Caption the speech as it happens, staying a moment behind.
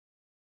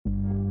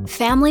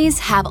Families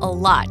have a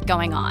lot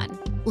going on.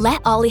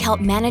 Let Ollie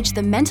help manage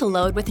the mental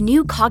load with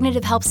new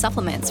cognitive help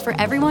supplements for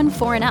everyone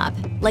 4 and up,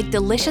 like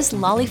delicious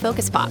Lolly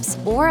Focus Pops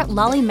or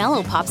Lolly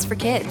Mellow Pops for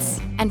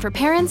kids. And for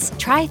parents,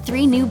 try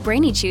 3 new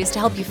Brainy Chews to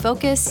help you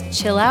focus,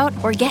 chill out,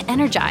 or get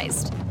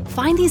energized.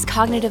 Find these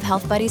cognitive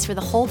health buddies for the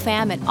whole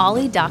fam at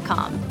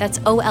ollie.com. That's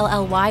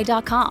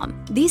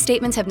OLLY.com. These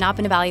statements have not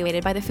been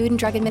evaluated by the Food and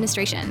Drug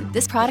Administration.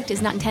 This product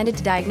is not intended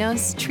to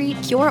diagnose, treat,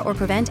 cure, or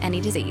prevent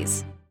any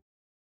disease.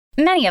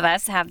 Many of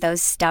us have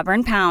those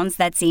stubborn pounds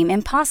that seem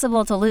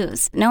impossible to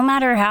lose, no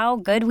matter how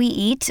good we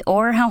eat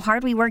or how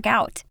hard we work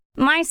out.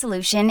 My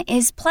solution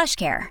is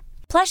PlushCare.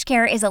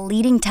 PlushCare is a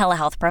leading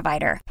telehealth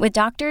provider with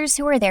doctors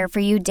who are there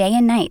for you day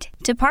and night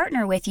to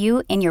partner with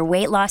you in your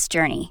weight loss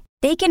journey.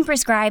 They can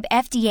prescribe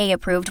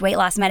FDA-approved weight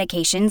loss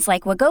medications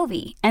like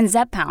Wegovy and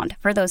Zepbound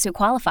for those who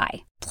qualify.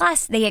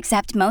 Plus, they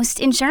accept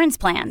most insurance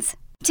plans.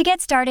 To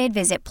get started,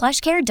 visit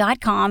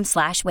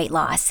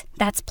plushcare.com/weightloss.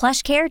 That's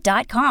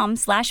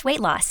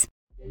plushcare.com/weightloss.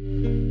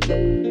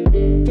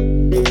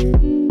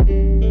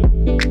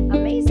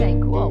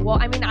 Amazing. Cool. Well,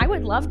 I mean, I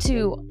would love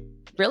to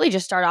really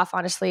just start off,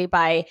 honestly,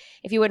 by,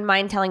 if you wouldn't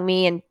mind telling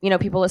me and,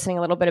 people listening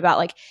a little bit about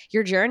like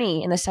your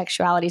journey in the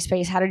sexuality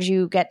space. How did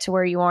you get to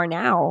where you are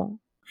now?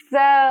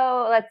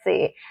 So let's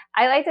see.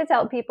 I like to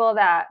tell people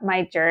that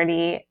my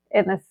journey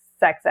in the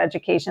sex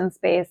education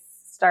space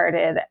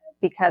started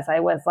because I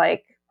was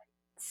like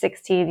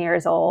 16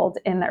 years old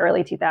in the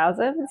early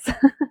 2000s.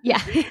 Yeah.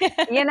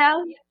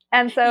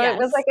 And so Yes. It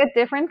was like a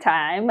different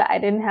time. I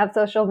didn't have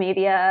social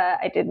media.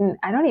 I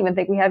don't even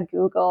think we had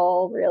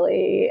Google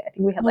really. I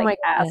think we had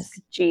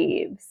Ask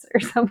Jeeves or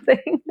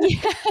something.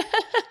 Yeah.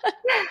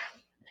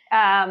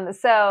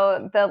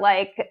 So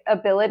the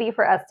ability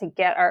for us to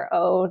get our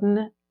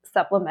own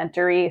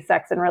supplementary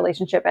sex and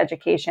relationship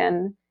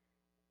education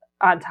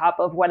on top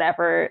of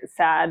whatever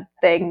sad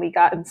thing we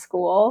got in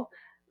school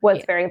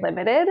was very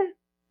limited.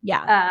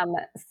 Yeah.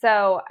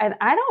 And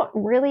I don't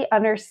really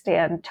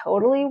understand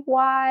totally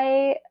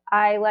why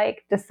I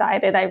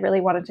decided I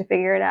really wanted to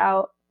figure it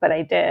out, but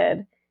I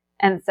did.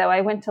 And so I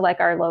went to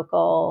our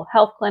local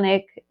health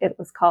clinic. It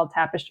was called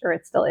Tapestry, or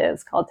it still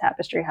is called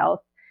Tapestry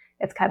Health.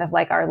 It's kind of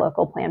like our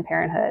local Planned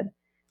Parenthood.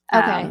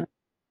 Okay.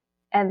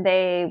 And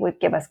they would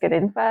give us good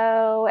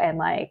info.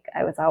 And I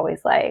was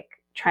always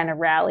trying to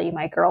rally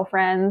my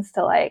girlfriends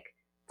to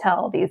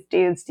tell these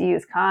dudes to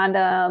use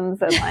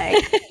condoms. And I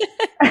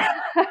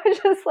was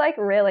just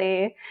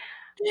really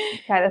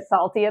kind of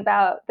salty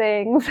about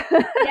things.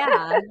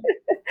 Yeah.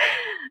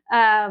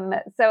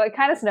 So it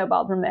kind of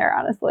snowballed from there,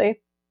 honestly.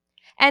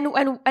 And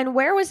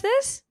where was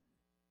this?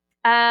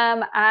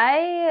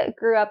 I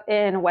grew up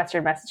in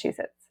Western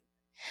Massachusetts.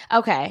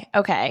 Okay.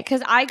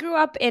 Because I grew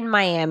up in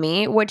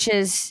Miami, which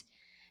is,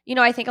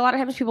 I think a lot of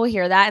times people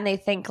hear that and they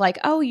think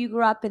oh, you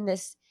grew up in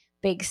this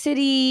big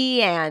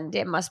city and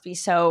it must be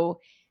so,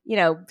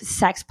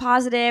 sex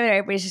positive and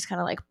everybody's just kind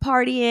of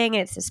partying and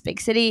it's this big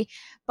city.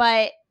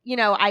 But,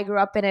 I grew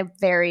up in a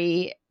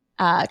very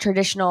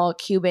traditional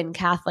Cuban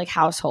Catholic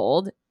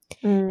household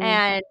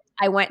and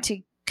I went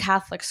to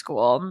Catholic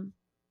school.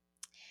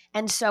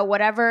 And so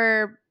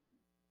whatever,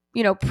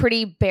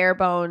 pretty bare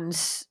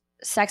bones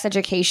sex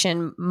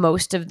education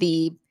most of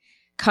the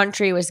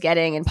country was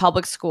getting in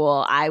public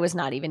school, I was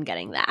not even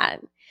getting that.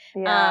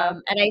 Yeah.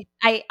 And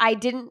I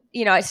didn't,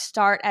 I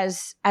start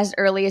as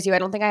early as you. I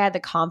don't think I had the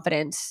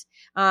confidence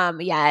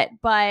yet,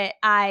 but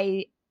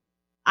I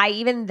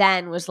even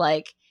then was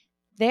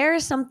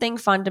there's something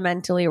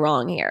fundamentally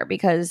wrong here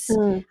because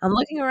I'm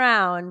looking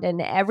around and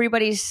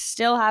everybody's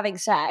still having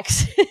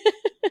sex.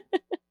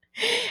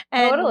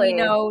 And we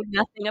know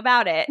nothing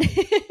about it.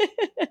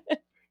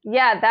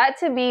 Yeah, that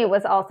to me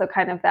was also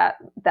kind of that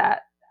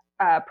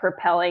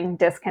propelling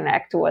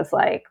disconnect was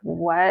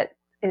what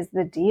is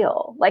the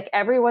deal?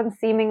 Everyone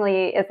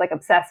seemingly is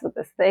obsessed with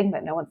this thing,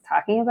 but no one's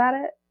talking about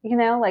it.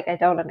 I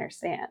don't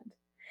understand.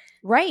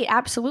 Right.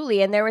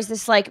 Absolutely. And there was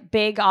this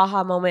big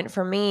aha moment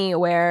for me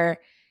where,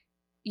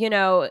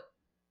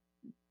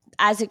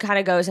 as it kind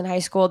of goes in high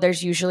school,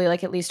 there's usually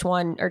at least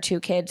 1 or 2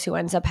 kids who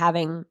ends up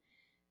having,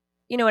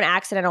 an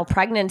accidental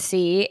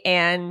pregnancy.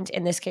 And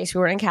in this case, we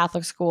were in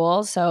Catholic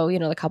school. So,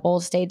 the couple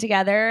stayed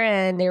together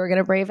and they were going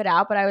to brave it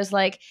out. But I was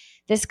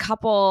this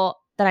couple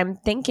that I'm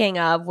thinking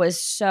of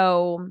was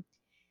so,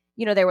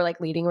 they were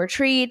leading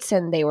retreats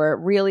and they were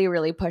really,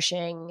 really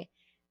pushing,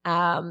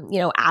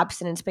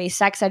 abstinence-based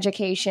sex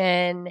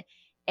education.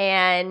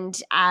 And,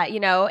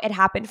 it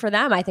happened for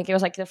them. I think it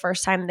was the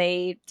first time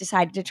they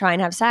decided to try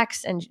and have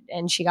sex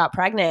and she got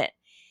pregnant.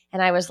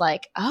 And I was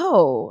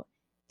oh,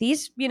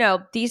 these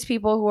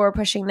people who are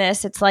pushing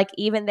this, it's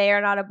even they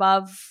are not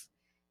above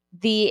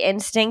the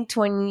instinct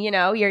when,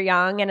 you're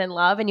young and in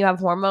love and you have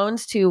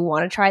hormones to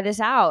want to try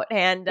this out.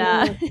 And,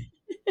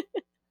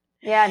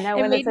 yeah, no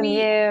one is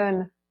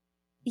immune.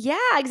 Yeah,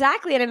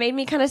 exactly. And it made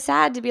me kind of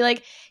sad to be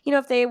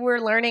if they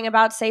were learning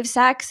about safe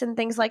sex and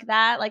things like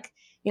that,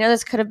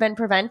 this could have been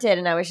prevented.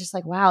 And I was just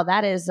wow,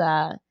 that is,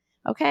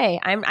 okay.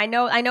 I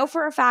know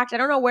for a fact, I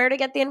don't know where to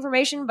get the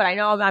information, but I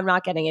know I'm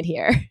not getting it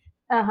here.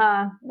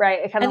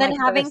 Right. And then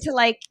having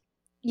to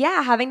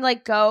having to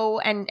like go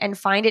and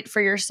find it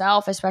for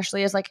yourself,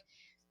 especially as like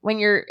when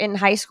you're in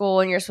high school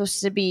and you're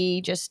supposed to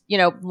be just,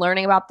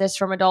 learning about this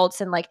from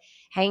adults and like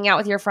hanging out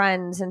with your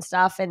friends and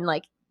stuff. And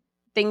like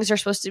things are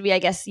supposed to be, I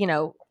guess,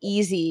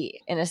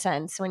 easy in a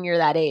sense when you're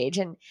that age,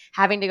 and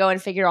having to go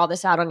and figure all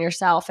this out on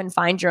yourself and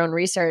find your own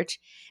research,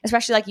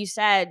 especially like you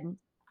said,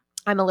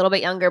 I'm a little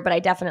bit younger, but I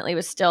definitely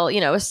was still,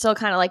 it was still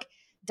kind of like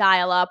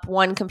dial up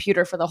one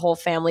computer for the whole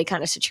family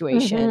kind of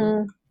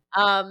situation.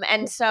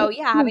 And so,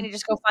 having to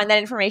just go find that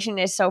information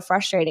is so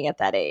frustrating at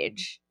that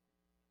age.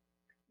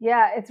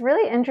 Yeah, it's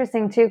really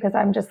interesting too, because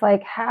I'm just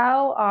like,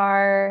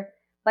 I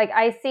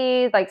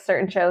see like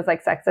certain shows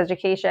like Sex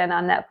Education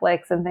on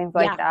Netflix and things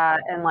like that.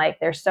 And like,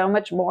 there's so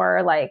much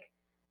more like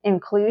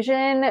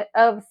inclusion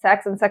of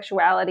sex and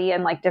sexuality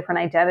and like different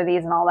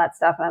identities and all that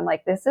stuff. And I'm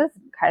like, this is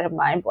kind of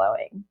mind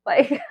blowing.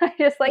 Like, I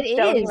just like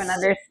don't even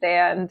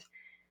understand.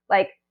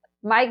 Like,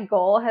 my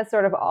goal has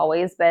sort of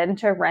always been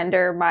to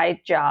render my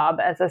job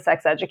as a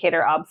sex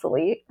educator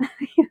obsolete.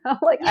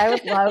 Like I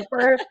would love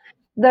for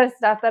the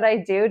stuff that I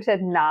do to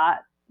not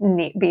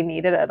be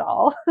needed at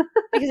all.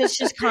 Because it's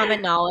just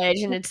common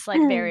knowledge and it's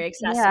like very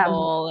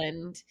accessible.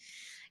 And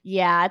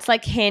it's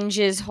like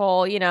Hinge's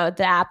whole, the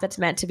app that's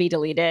meant to be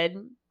deleted.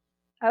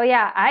 Oh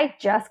yeah, I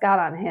just got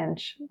on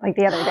Hinge like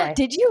the other day.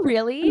 Did you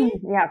really?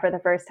 Yeah, for the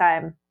first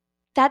time.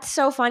 That's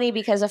so funny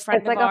because a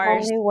friend of ours. It's like a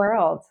whole new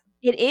world.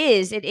 It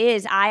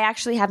is. I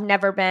actually have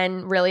never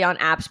been really on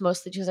apps,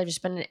 mostly because I've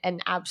just been an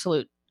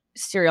absolute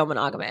serial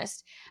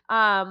monogamist.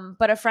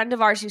 But a friend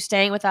of ours who's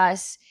staying with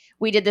us,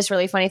 we did this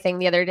really funny thing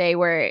the other day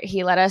where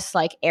he let us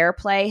like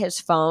AirPlay his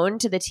phone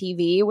to the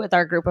TV with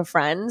our group of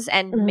friends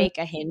and make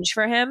a Hinge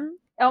for him.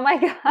 Oh my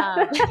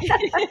God.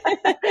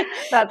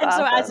 That's awesome.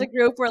 So as a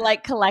group, we're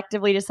like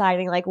collectively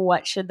deciding like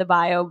what should the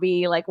bio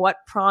be, like what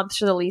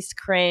prompts are the least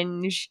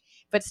cringe,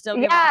 but still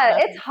give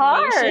it's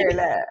hard.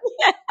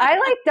 I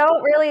like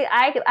don't really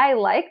I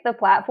like the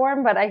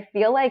platform, but I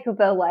feel like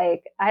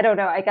I don't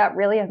know, I got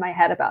really in my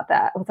head about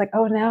that. I was like,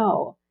 oh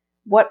no,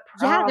 what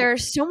prompt? There are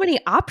so many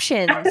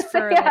options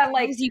for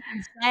things you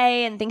can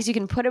say and things you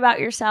can put about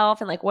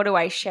yourself, and like what do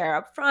I share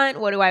up front,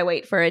 what do I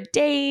wait for a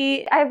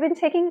date. I've been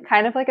taking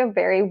kind of like a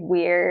very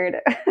weird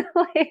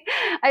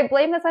I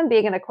blame this on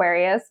being an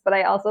Aquarius, but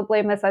I also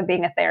blame this on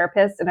being a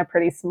therapist in a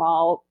pretty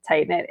small,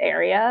 tight-knit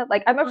area.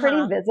 Like I'm a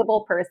pretty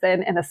visible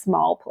person in a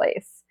small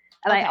place.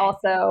 And I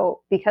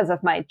also, because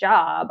of my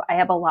job, I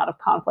have a lot of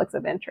conflicts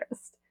of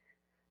interest.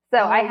 So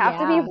I have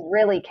to be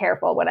really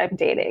careful when I'm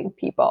dating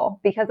people,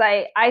 because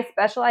I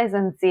specialize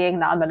in seeing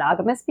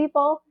non-monogamous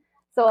people.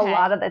 So a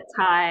lot of the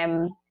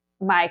time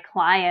my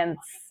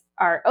clients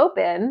are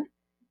open.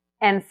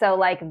 And so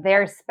like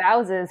their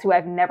spouses who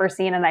I've never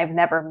seen and I've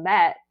never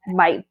met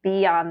might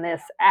be on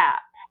this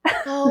app.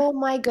 Oh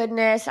my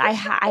goodness.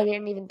 I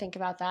didn't even think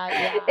about that.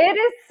 Yeah. It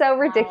is so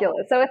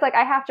ridiculous. So it's like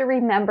I have to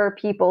remember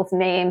people's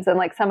names and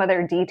like some of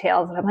their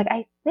details. And I'm like,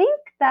 I think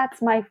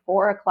that's my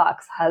 4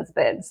 o'clock's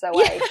husband. So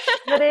I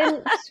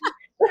shouldn't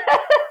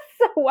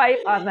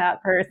swipe on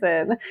that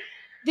person.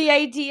 The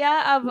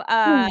idea of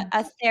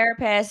a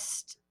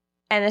therapist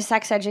and a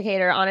sex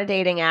educator on a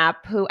dating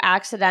app who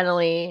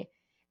accidentally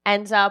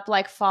ends up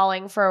like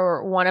falling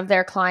for one of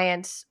their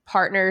clients'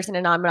 partners in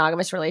a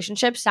non-monogamous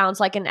relationship sounds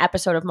like an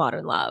episode of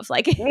Modern Love.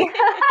 Like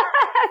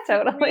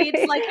totally.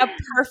 It's like a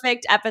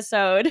perfect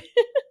episode.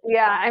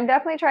 Yeah, I'm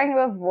definitely trying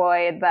to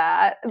avoid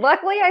that.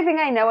 Luckily, I think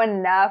I know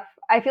enough.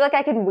 I feel like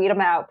I can weed them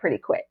out pretty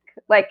quick.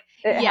 Like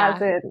it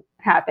hasn't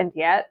happened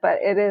yet, but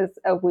it is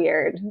a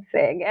weird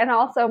thing. And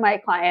also my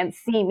clients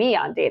see me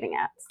on dating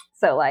apps.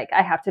 So like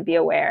I have to be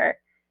aware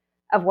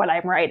of what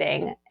I'm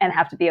writing and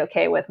have to be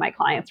okay with my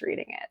clients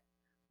reading it.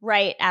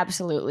 Right.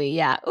 Absolutely.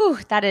 Yeah. Ooh,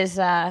 that is,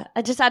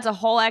 it just adds a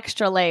whole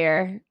extra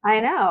layer.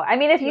 I know. I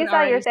mean, if you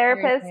saw your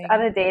therapist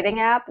on a dating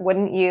app,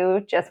 wouldn't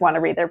you just want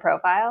to read their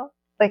profile?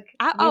 Like,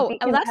 that's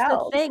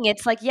the thing.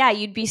 It's like,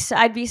 I'd be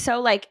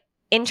so like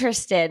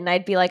interested, and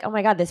I'd be like, oh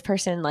my God, this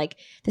person, like,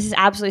 this is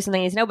absolutely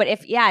something I need to know. But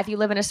if you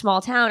live in a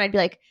small town, I'd be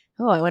like,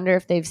 oh, I wonder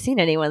if they've seen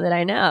anyone that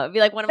I know. It'd be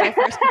like one of my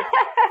first.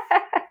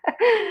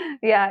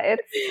 Yeah,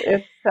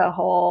 it's a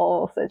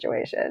whole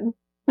situation.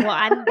 Well,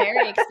 I'm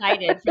very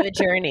excited for the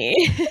journey.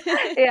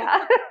 Yeah.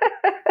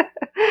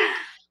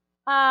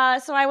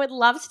 So I would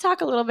love to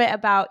talk a little bit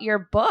about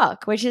your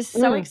book, which is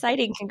so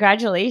exciting.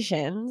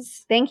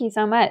 Congratulations. Thank you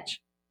so much.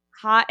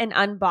 Hot and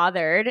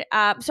Unbothered.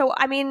 So,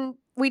 I mean,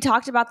 we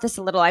talked about this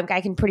a little.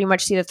 I can pretty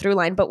much see the through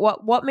line, but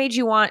what made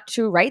you want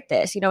to write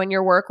this? You know, in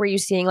your work, were you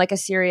seeing like a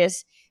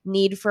serious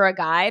need for a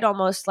guide,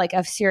 almost like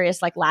a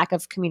serious like lack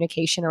of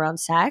communication around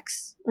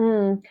sex?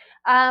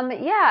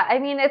 Yeah, I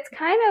mean, it's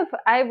kind of,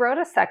 I wrote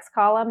a sex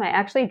column. I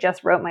actually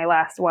just wrote my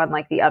last one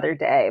like the other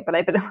day, but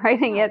I've been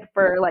writing it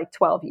for like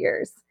 12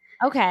 years.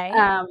 Okay.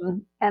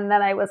 And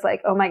then I was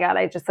like, oh my God,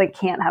 I just like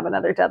can't have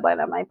another deadline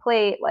on my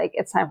plate. Like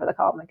it's time for the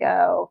column to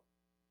go.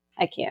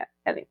 I can't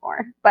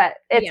anymore. But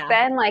it's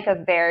been like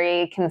a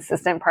very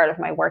consistent part of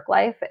my work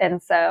life.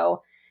 And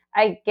so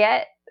I'm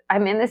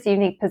in this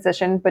unique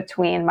position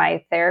between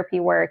my therapy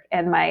work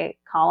and my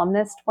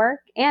columnist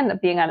work and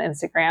being on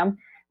Instagram,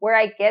 where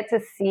I get to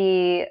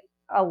see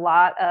a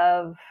lot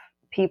of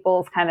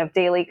people's kind of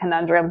daily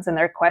conundrums and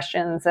their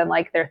questions and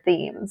like their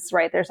themes,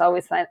 right? There's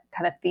always kind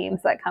of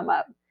themes that come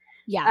up.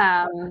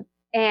 Yeah.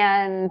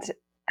 And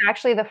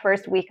actually the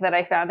first week that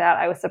I found out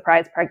I was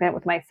surprise pregnant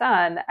with my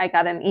son, I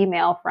got an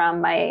email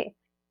from my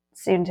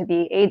soon to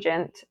be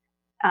agent.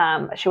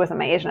 She wasn't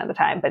my agent at the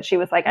time, but she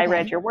was like, I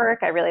read your work.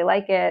 I really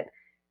like it.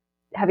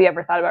 Have you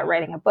ever thought about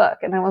writing a book?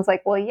 And I was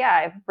like, well, yeah,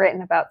 I've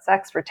written about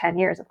sex for 10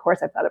 years. Of course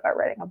I've thought about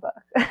writing a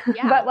book.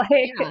 Yeah. But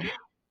like,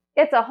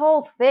 it's a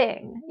whole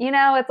thing, you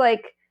know, it's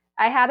like,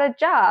 I had a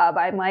job.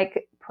 I'm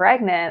like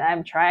pregnant.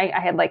 I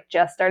had like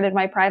just started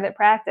my private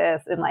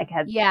practice and like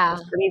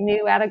was pretty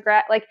new out of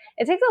grad. Like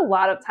it takes a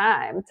lot of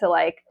time to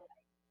like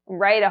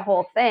write a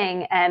whole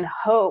thing and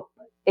hope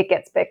it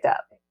gets picked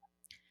up.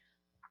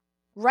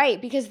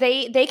 Right, because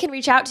they can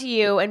reach out to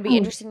you and be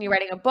interested in you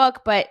writing a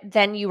book, but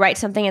then you write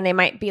something and they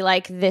might be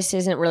like, this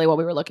isn't really what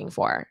we were looking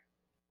for.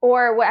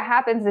 Or what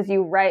happens is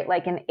you write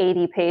like an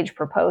 80-page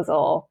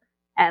proposal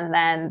and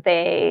then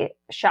they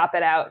shop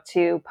it out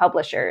to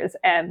publishers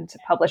and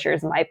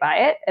publishers might buy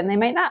it and they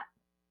might not.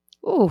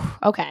 Ooh,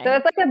 okay. So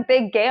it's like a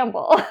big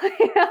gamble.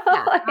 You know?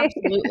 Yeah,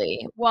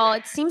 absolutely. Well,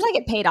 it seems like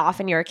it paid off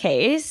in your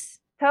case.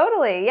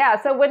 Totally, yeah.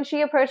 So when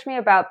she approached me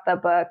about the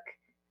book,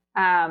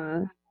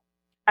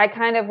 I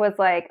kind of was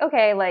like,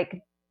 okay,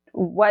 like,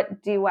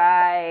 what do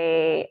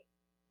I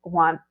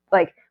want?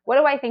 Like, what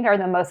do I think are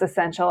the most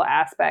essential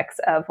aspects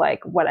of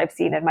like what I've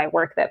seen in my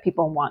work that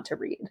people want to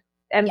read?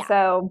 And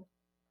so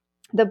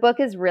the book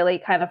is really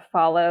kind of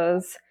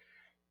follows,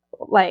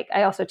 like,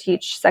 I also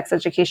teach sex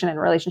education and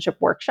relationship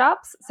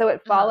workshops. So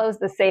it follows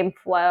the same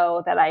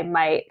flow that I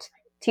might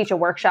teach a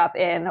workshop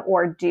in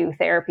or do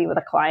therapy with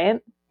a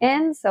client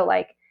in. So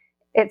like,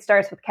 it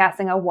starts with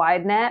casting a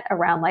wide net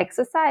around like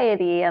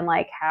society and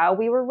like how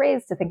we were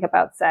raised to think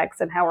about sex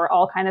and how we're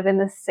all kind of in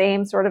the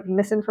same sort of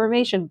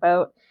misinformation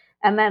boat.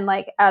 And then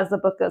like, as the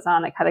book goes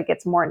on, it kind of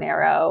gets more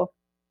narrow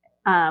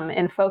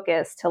in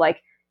focus to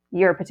like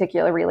your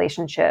particular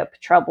relationship,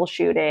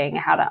 troubleshooting,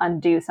 how to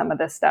undo some of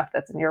the stuff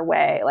that's in your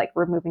way, like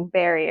removing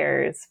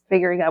barriers,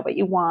 figuring out what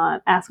you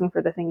want, asking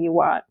for the thing you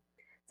want.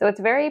 So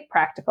it's very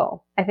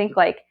practical. I think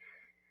like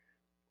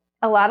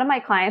a lot of my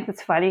clients,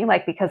 it's funny,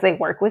 like because they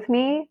work with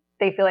me,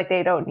 they feel like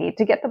they don't need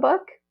to get the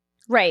book.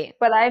 Right.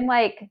 But I'm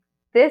like,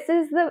 this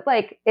is the,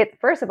 like, it,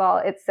 first of all,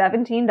 it's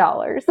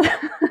 $17.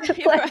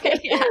 It's like, right,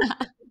 yeah.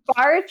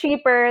 Far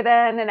cheaper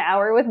than an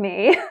hour with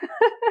me.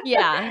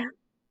 Yeah.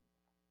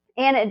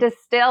 And it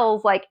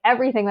distills like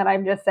everything that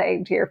I'm just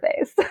saying to your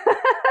face.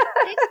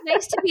 It's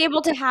nice to be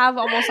able to have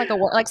almost like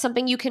like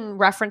something you can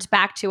reference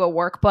back to, a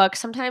workbook.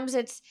 Sometimes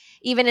it's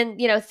even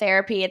in,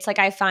 therapy. It's like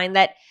I find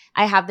that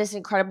I have this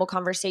incredible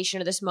conversation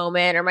or this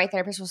moment, or my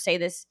therapist will say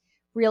this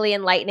really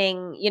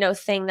enlightening,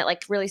 thing that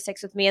like really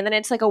sticks with me. And then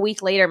it's like a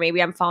week later,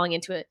 maybe I'm falling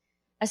into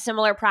a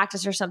similar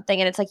practice or something.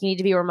 And it's like, you need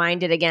to be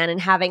reminded again,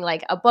 and having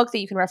like a book that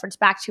you can reference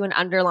back to and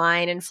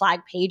underline and flag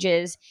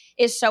pages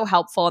is so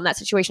helpful in that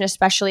situation,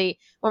 especially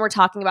when we're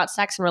talking about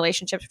sex and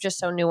relationships, which is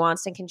so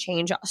nuanced and can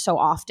change so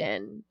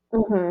often.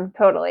 Mm-hmm,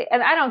 totally.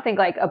 And I don't think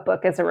like a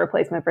book is a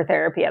replacement for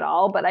therapy at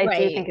all, but I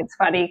do think it's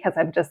funny because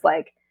I'm just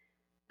like,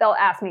 they'll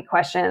ask me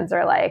questions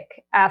or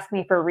like ask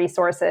me for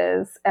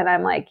resources. And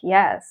I'm like,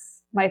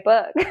 yes, my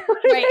book.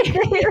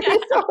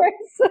 Resource.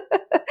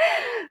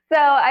 So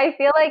I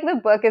feel like the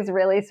book is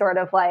really sort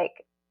of like,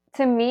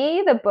 to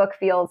me, the book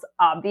feels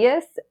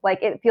obvious.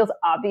 Like it feels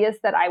obvious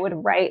that I would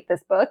write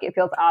this book. It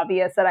feels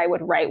obvious that I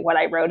would write what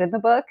I wrote in the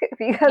book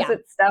because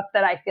it's stuff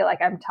that I feel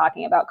like I'm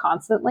talking about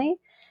constantly,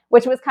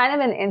 which was kind of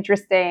an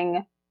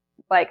interesting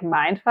like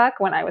mind fuck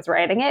when I was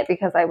writing it,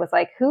 because I was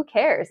like, who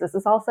cares? This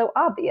is all so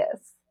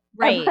obvious.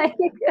 Right. Like,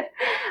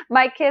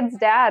 my kid's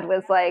dad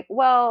was like,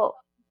 well,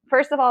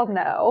 first of all,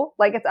 no,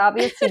 like it's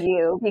obvious to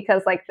you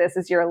because like this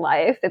is your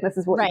life and this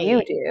is what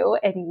you do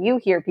and you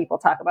hear people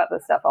talk about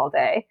this stuff all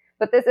day.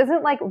 But this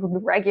isn't like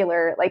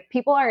regular, like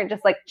people aren't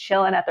just like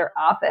chilling at their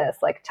office,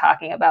 like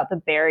talking about the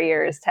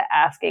barriers to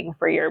asking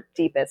for your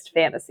deepest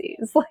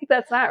fantasies. Like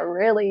that's not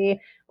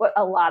really what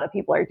a lot of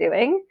people are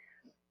doing.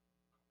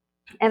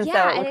 And so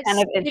it was kind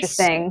of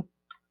interesting.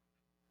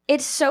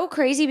 It's so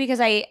crazy because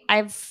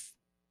I've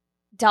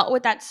dealt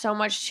with that so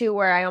much too,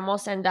 where I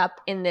almost end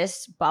up in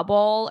this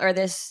bubble or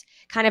this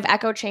kind of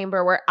echo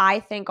chamber where I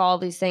think all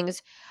of these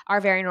things are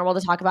very normal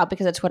to talk about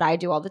because it's what I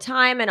do all the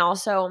time. And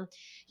also,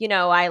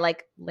 I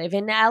like live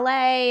in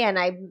LA and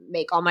I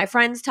make all my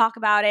friends talk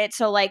about it.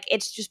 So like,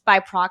 it's just by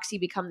proxy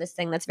become this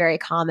thing that's very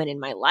common in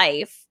my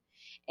life.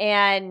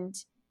 And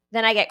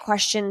then I get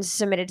questions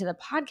submitted to the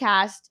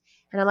podcast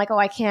and I'm like, oh,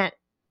 I can't,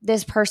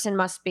 this person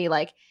must be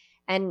like,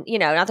 and,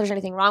 not that there's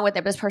anything wrong with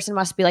it, but this person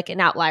must be like an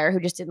outlier who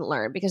just didn't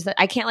learn, because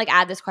I can't like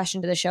add this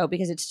question to the show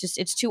because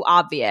it's too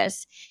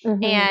obvious.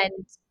 Mm-hmm. And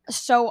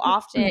so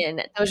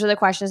often those are the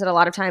questions that a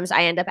lot of times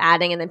I end up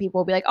adding. And then people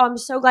will be like, oh, I'm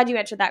so glad you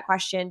answered that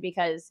question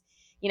because,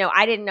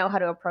 I didn't know how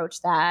to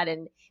approach that.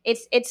 And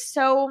it's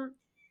so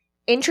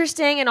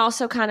interesting and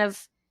also kind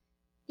of,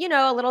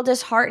 a little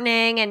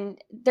disheartening. And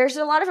there's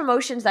a lot of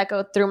emotions that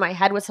go through my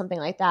head with something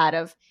like that,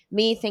 of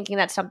me thinking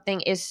that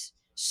something is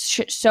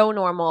so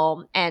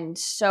normal and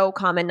so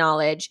common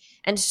knowledge,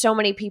 and for so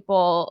many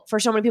people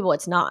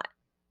it's not.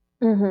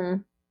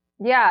 Mm-hmm.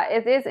 Yeah,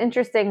 it is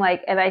interesting.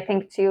 Like, and I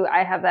think too,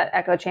 I have that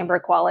echo chamber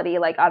quality,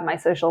 like on my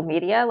social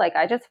media. Like,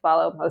 I just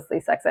follow mostly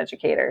sex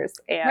educators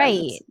and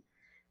Right.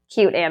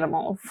 cute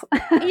animals.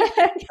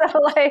 Yeah.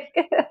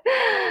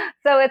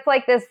 So it's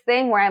like this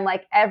thing where I'm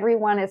like,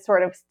 everyone is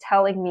sort of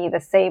telling me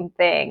the same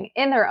thing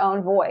in their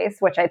own voice,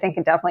 which I think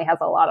it definitely has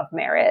a lot of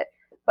merit,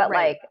 but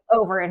Right. like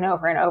over and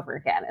over and over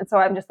again. And so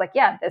I'm just like,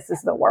 yeah, this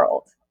is the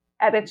world.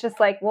 And it's just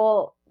like,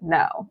 well,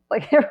 no,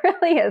 like it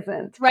really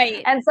isn't.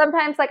 Right. And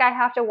sometimes like I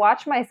have to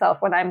watch myself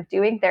when I'm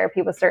doing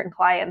therapy with certain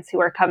clients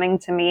who are coming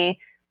to me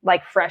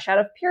like fresh out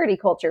of purity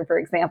culture, for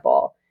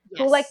example,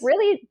 who like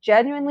really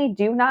genuinely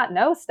do not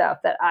know stuff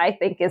that I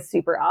think is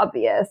super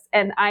obvious.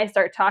 And I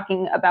start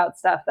talking about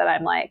stuff that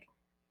I'm like,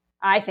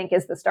 I think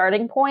is the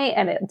starting point,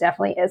 and it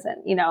definitely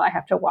isn't. You know, I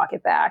have to walk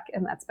it back.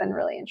 And that's been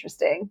really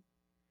interesting.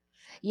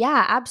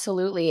 Yeah,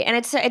 absolutely. And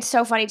it's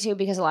so funny too,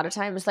 because a lot of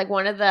times like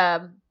one of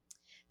the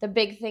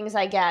big things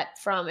I get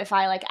from if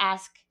I like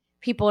ask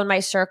people in my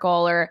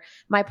circle or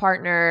my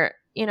partner,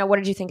 you know, what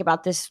did you think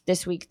about this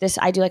week?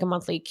 I do like a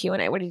monthly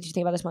Q&A. What did you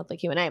think about this monthly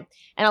Q&A? And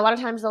a lot of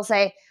times they'll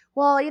say,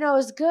 well, you know, it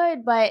was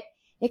good, but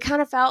it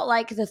kind of felt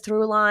like the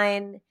through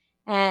line.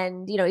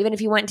 And, you know, even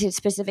if you went into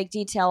specific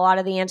detail, a lot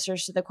of the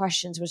answers to the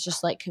questions was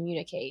just like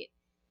communicate.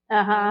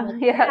 Uh-huh.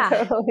 Like, yeah,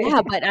 totally.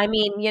 Yeah, but I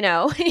mean, you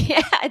know,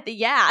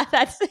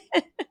 that's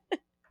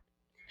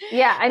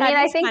yeah. I mean,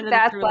 I think kind of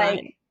that's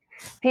like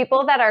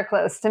people that are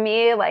close to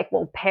me, like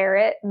will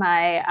parrot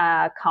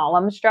my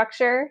column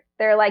structure.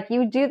 They're like,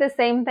 you do the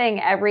same thing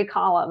every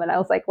column. And I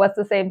was like, what's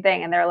the same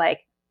thing? And they're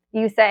like,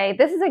 you say,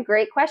 this is a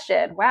great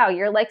question. Wow,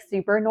 you're like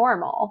super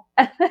normal.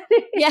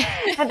 Yeah.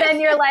 And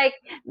then you're like,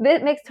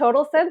 it makes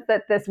total sense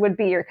that this would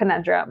be your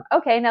conundrum.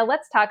 Okay, now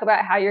let's talk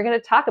about how you're going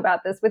to talk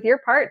about this with your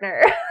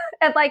partner.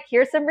 And like,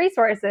 here's some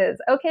resources.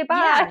 Okay,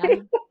 bye. Yeah.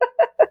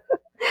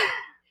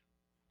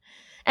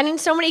 And in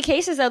so many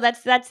cases, though,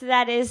 that's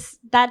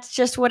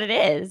just what it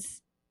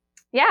is.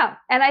 Yeah,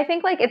 and I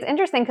think like it's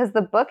interesting because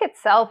the book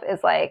itself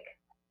is like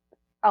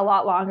a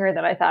lot longer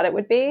than I thought it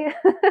would be.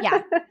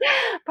 Yeah.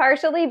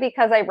 Partially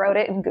because I wrote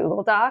it in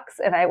Google Docs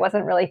and I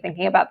wasn't really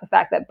thinking about the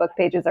fact that book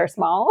pages are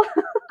small.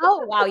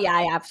 Oh, wow. Yeah,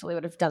 I absolutely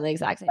would have done the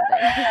exact same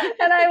thing.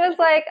 And I was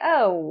like,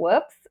 oh,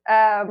 whoops.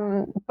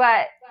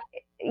 But,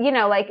 you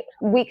know, like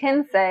we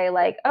can say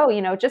like, oh,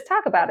 you know, just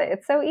talk about it.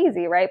 It's so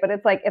easy, right? But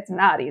it's like, it's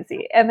not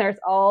easy. And there's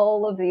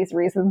all of these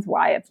reasons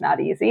why it's not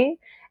easy.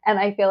 And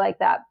I feel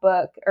like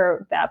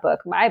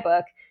my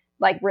book,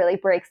 like really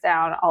breaks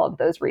down all of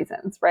those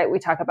reasons, right? We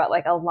talk about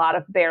like a lot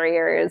of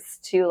barriers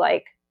to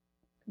like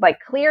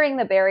clearing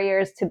the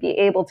barriers to be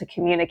able to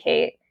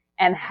communicate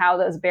and how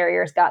those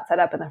barriers got set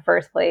up in the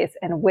first place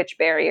and which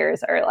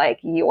barriers are like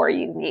your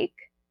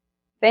unique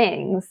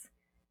things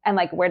and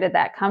like where did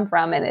that come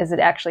from and is it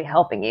actually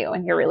helping you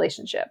in your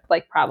relationship?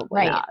 Like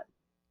probably not.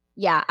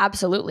 Yeah,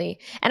 absolutely.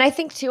 And I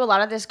think too, a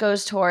lot of this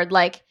goes toward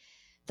like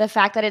the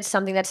fact that it's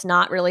something that's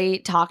not really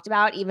talked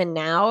about even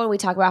now. And we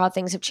talk about how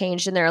things have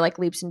changed and there are like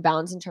leaps and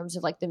bounds in terms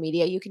of like the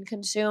media you can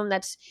consume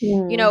that's,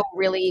 you know,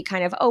 really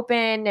kind of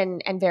open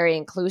and very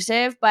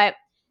inclusive. But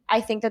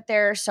I think that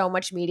there's so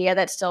much media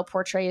that still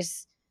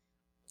portrays,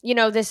 you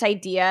know, this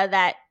idea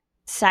that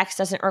sex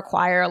doesn't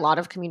require a lot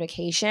of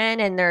communication.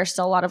 And there's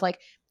still a lot of like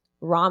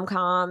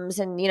rom-coms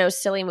and, you know,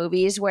 silly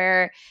movies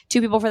where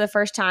two people for the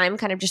first time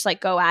kind of just like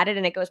go at it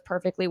and it goes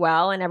perfectly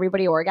well and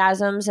everybody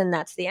orgasms and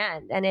that's the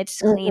end and it's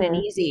clean and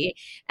easy.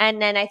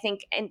 And then I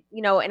think, and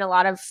you know, in a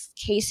lot of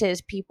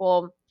cases,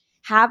 people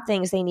have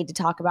things they need to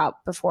talk about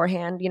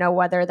beforehand, you know,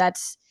 whether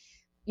that's,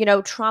 you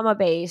know,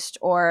 trauma-based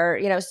or,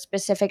 you know,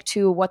 specific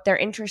to what they're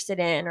interested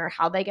in or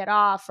how they get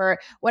off or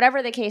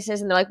whatever the case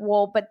is. And they're like,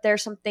 well, but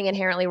there's something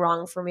inherently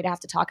wrong for me to have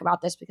to talk about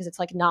this because it's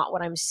like not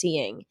what I'm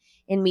seeing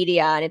in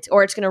media and it's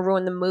going to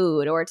ruin the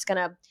mood or it's going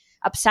to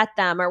upset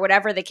them or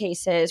whatever the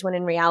case is, when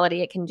in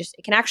reality, it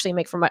can actually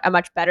make for a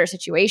much better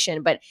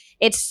situation. But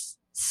it's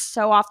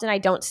so often I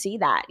don't see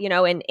that, you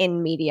know,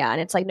 in media.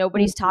 And it's like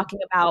nobody's talking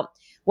about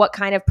what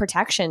kind of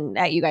protection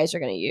that you guys are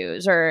going to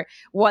use or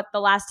when the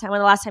last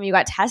time you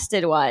got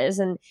tested was.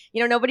 And,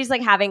 you know, nobody's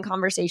like having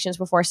conversations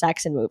before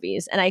sex in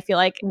movies. And I feel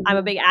like I'm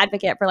a big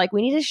advocate for like,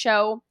 we need to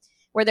show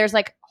where there's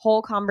like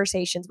whole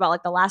conversations about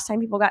like the last time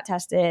people got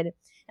tested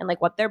and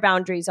like what their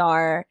boundaries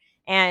are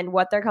and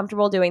what they're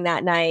comfortable doing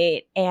that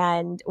night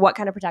and what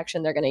kind of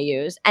protection they're going to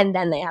use. And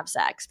then they have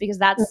sex because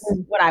that's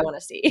what I want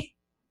to see.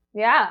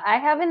 Yeah. I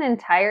have an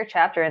entire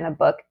chapter in the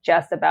book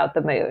just about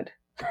the mood.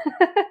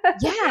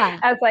 Yeah.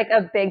 As like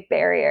a big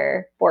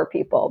barrier for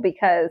people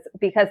because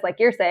like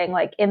you're saying,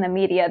 like in the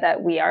media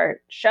that we are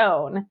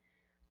shown,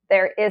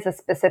 there is a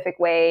specific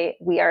way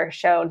we are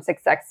shown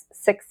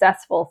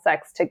successful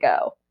sex to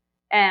go.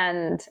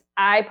 And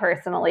I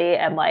personally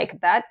am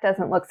like, that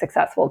doesn't look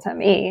successful to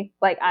me.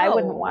 Like I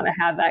wouldn't want to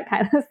have that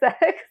kind of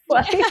sex.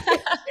 Like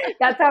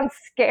that sounds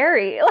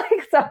scary.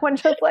 Like someone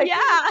just like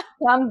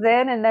comes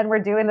in and then we're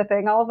doing the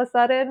thing all of a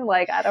sudden.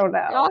 Like, I don't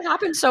know. It all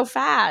happens so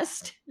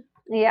fast.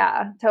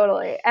 Yeah,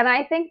 totally. And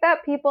I think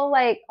that people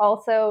like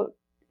also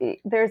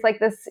there's like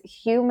this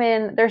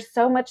there's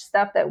so much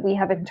stuff that we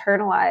have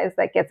internalized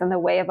that gets in the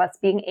way of us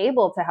being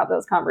able to have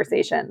those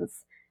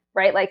conversations,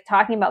 right? Like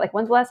talking about like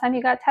when's the last time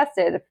you got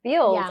tested? It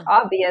feels Yeah.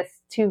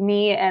 obvious to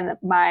me and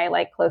my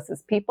like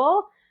closest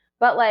people,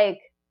 but like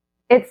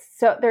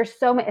there's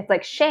so many, it's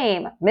like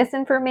shame,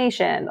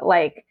 misinformation,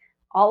 like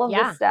all of this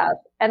Yeah. stuff.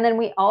 And then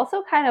we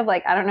also kind of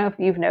like, I don't know if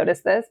you've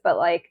noticed this, but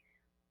like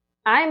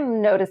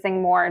I'm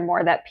noticing more and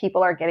more that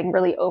people are getting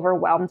really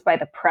overwhelmed by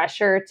the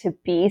pressure to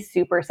be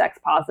super sex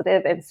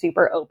positive and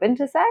super open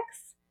to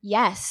sex.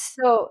 Yes.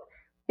 So,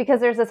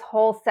 because there's this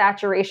whole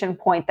saturation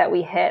point that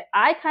we hit,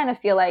 I kind of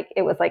feel like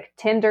it was like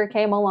Tinder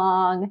came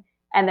along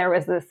and there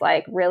was this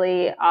like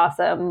really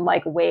awesome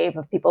like wave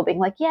of people being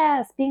like,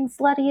 yes, being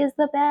slutty is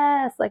the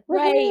best. Like,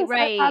 Right, woohoo, sex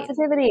right.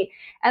 positivity.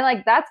 And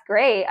like, that's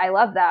great. I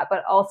love that.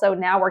 But also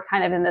now we're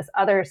kind of in this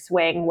other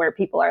swing where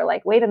people are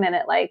like, wait a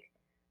minute, like,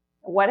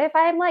 what if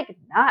I'm like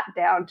not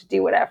down to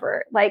do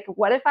whatever? Like,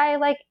 what if I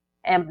like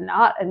am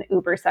not an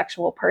uber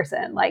sexual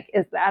person? Like,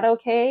 is that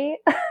okay?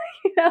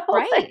 you know,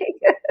 like, Right.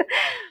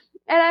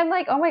 and I'm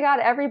like, oh my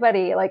God,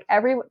 everybody, like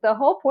the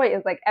whole point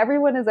is like,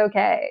 everyone is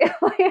okay.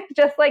 Like,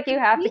 just like you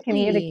have to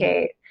Completely.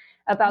 communicate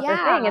about the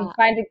thing and Yeah,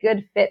 find a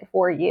good fit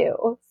for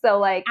you. So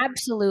like,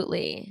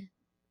 absolutely.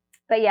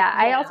 but yeah,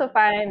 I Yeah. also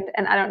find,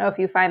 and I don't know if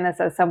you find this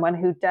as someone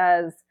who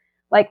does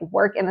like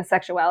work in the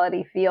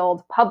sexuality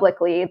field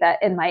publicly,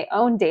 that in my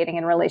own dating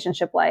and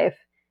relationship life,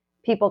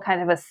 people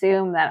kind of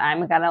assume that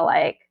I'm gonna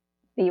like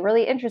be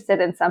really interested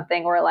in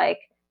something or like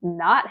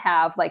not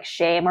have like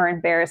shame or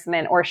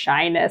embarrassment or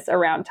shyness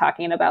around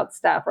talking about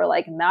stuff or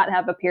like not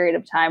have a period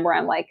of time where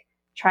I'm like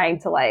trying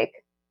to like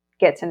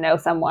get to know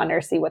someone or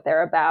see what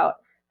they're about.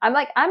 I'm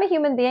like, I'm a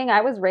human being.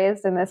 I was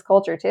raised in this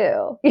culture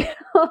too.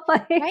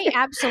 Right,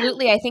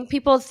 absolutely. I think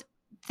people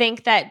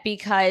think that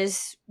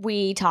because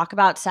we talk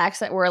about sex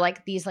that we're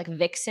like these like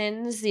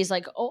vixens, these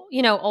like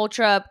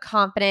ultra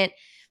confident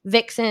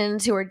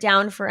vixens who are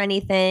down for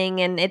anything,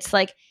 and it's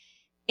like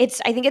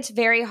I think it's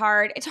very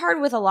hard. It's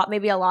hard with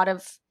maybe a lot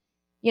of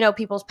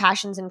people's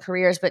passions and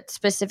careers, but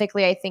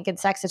specifically I think in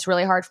sex it's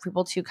really hard for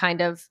people to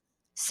kind of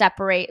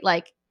separate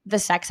like the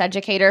sex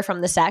educator from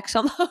the sex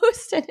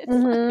almost. And it's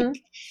mm-hmm.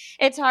 like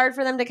it's hard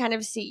for them to kind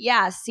of see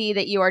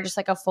that you are just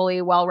like a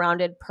fully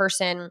well-rounded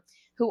person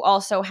who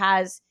also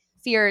has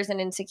fears and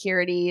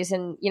insecurities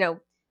and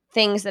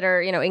things that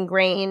are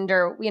ingrained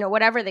or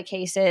whatever the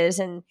case is.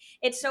 And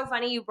it's so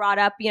funny you brought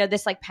up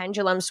this like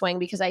pendulum swing,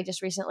 because I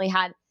just recently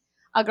had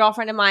a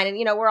girlfriend of mine, and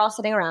we're all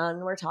sitting around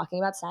and we're talking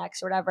about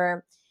sex or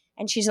whatever,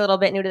 and she's a little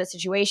bit new to the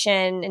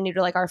situation and new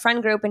to like our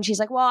friend group, and she's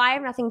like, well, I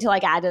have nothing to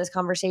like add to this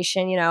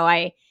conversation.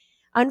 I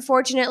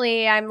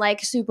unfortunately I'm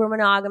like super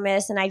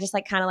monogamous and I just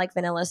like kind of like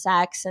vanilla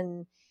sex,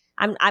 and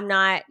I'm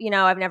not,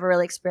 I've never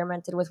really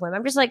experimented with women.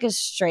 I'm just like a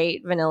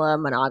straight vanilla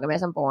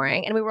monogamous. I'm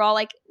boring. And we were all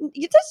like,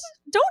 you just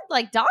don't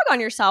like dog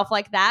on yourself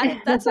like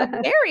that. That's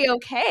very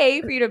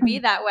okay for you to be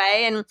that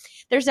way. And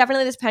there's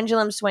definitely this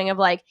pendulum swing of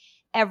like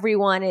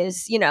everyone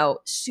is,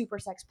 super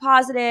sex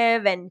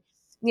positive and,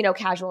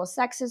 casual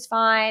sex is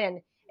fine,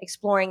 and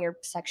exploring your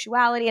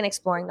sexuality and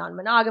exploring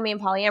non-monogamy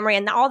and polyamory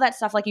and all that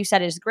stuff, like you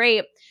said, is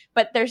great.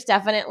 But there's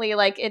definitely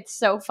like, it's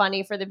so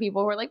funny for the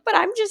people who are like, but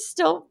I'm just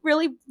still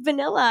really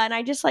vanilla and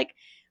I just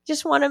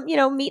want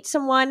to meet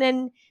someone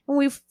and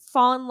we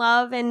fall in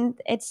love, and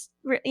it's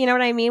what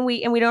I mean,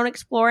 we don't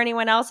explore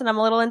anyone else, and I'm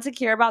a little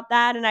insecure about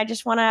that, and I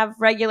just want to have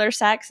regular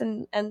sex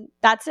and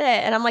that's it.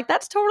 And I'm like,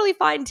 that's totally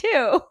fine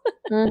too.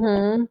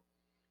 Mm-hmm.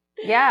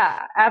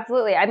 Yeah,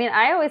 absolutely. I mean,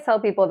 I always tell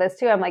people this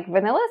too. I'm like,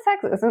 vanilla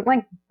sex isn't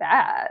like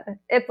bad.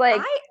 It's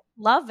like, I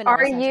love vanilla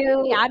are sex. I'm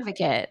the you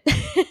advocate.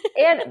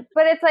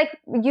 but it's like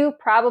you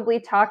probably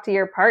talk to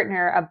your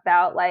partner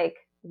about like,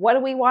 what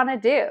do we want to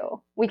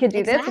do? We could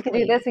do this, we could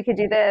do Exactly. this, we could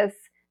do this.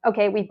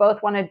 Okay, we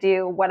both want to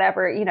do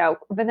whatever,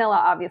 vanilla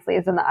obviously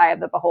is in the eye of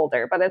the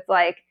beholder, but it's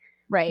like,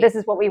 Right. this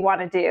is what we want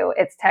to do.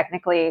 It's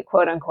technically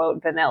quote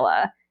unquote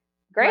vanilla.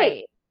 Great.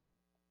 Right.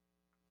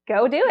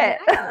 Go do it.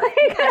 Yeah,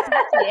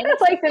 exactly. And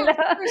it's like, of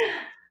course,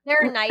 there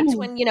are nights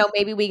when,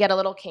 maybe we get a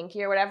little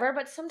kinky or whatever,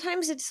 but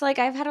sometimes it's like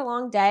I've had a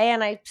long day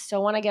and I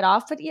still want to get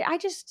off, but yeah, I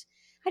just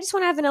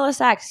want to have vanilla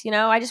sex,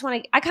 I just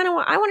want to,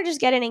 I want to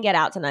just get in and get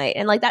out tonight.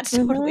 And like, that's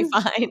totally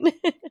fine.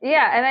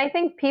 Yeah. And I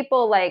think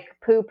people like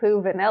poo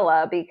poo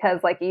vanilla because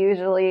like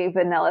usually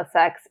vanilla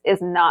sex is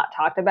not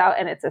talked about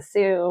and it's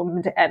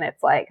assumed. And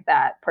it's like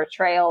that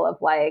portrayal of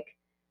like,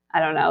 I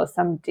don't know,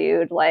 some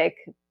dude like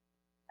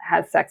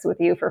has sex with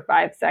you for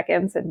 5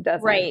 seconds and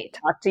doesn't Right.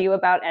 talk to you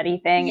about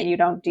anything and you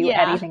don't do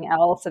Yeah. anything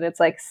else. And it's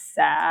like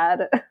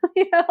sad,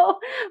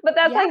 but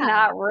that's like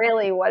not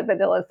really what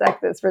vanilla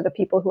sex is for the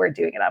people who are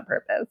doing it on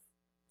purpose.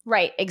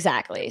 Right.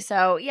 Exactly.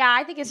 So yeah,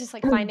 I think it's just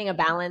like finding a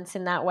balance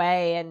in that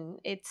way. And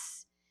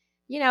it's,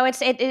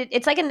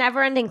 it's like a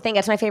never ending thing.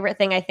 That's my favorite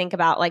thing I think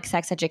about like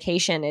sex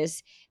education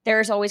is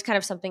there's always kind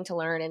of something to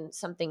learn and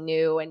something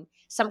new and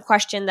some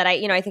question that I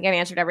think I've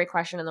answered every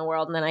question in the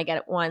world. And then I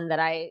get one that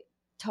I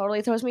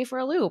totally throws me for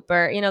a loop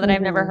or, that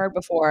I've never heard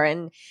before.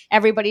 And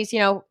everybody's,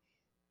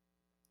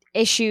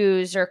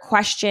 issues or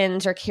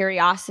questions or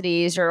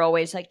curiosities are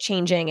always like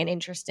changing and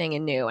interesting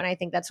and new. And I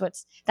think that's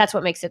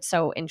what makes it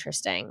so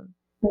interesting.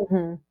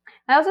 Mm-hmm.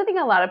 I also think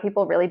a lot of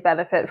people really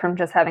benefit from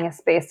just having a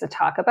space to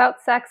talk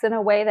about sex in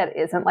a way that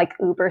isn't like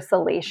uber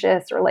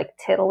salacious or like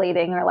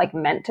titillating or like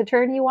meant to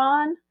turn you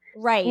on.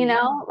 Right. You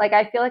know, like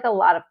I feel like a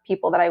lot of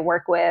people that I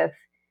work with,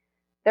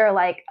 they're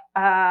like,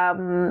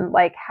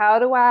 how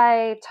do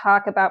I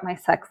talk about my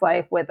sex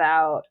life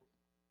without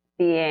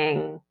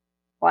being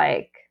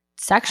like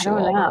Sexual,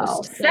 I don't know,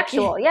 almost.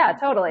 sexual? Yeah,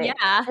 totally.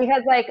 Yeah.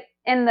 Because like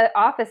in the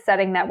office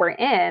setting that we're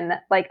in,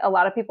 like a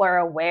lot of people are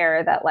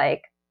aware that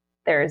like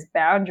there's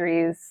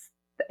boundaries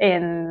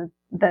in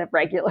the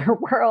regular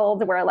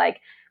world where like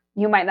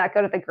you might not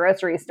go to the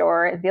grocery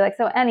store and be like,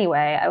 so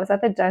anyway, I was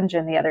at the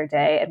dungeon the other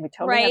day and we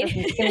totally had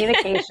this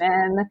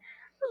miscommunication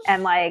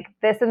and like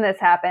this and this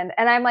happened.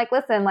 And I'm like,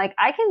 listen, like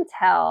I can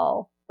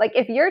tell, like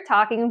if you're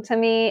talking to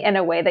me in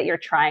a way that you're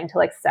trying to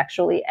like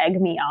sexually egg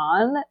me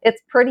on,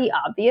 it's pretty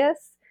obvious.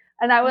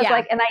 And I was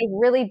like, and I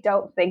really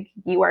don't think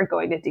you are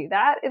going to do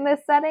that in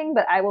this setting,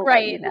 but I will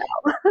let you know.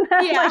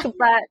 Like,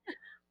 but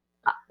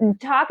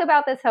talk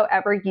about this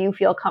however you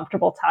feel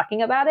comfortable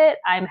talking about it.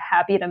 I'm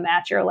happy to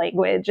match your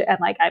language and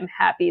like I'm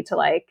happy to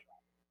like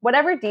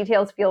whatever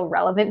details feel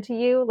relevant to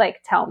you, like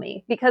tell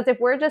me. Because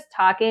if we're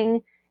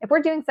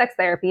doing sex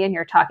therapy and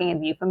you're talking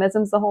in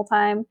euphemisms the whole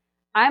time,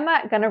 I'm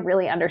not going to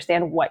really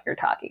understand what you're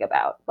talking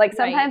about. Like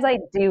sometimes I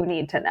do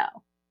need to know.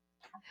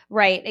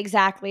 Right,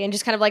 exactly. And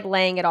just kind of like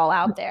laying it all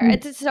out there.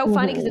 It's so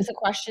funny because it's a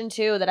question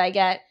too that I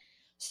get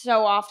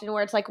so often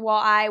where it's like, well,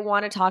 I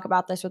want to talk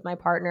about this with my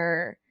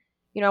partner.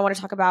 You know, I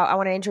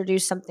want to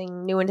introduce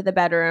something new into the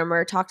bedroom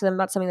or talk to them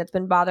about something that's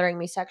been bothering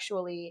me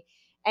sexually.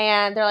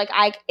 And they're like,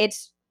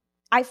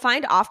 I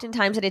find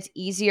oftentimes that it's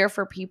easier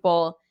for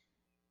people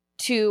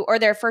or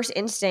their first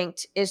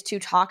instinct is to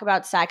talk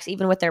about sex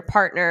even with their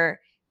partner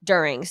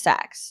during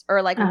sex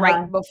or like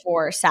right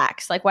before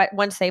sex. Like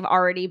once they've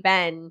already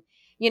been,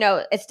 you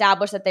know,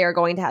 established that they are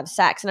going to have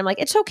sex. And I'm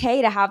like, it's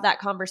okay to have that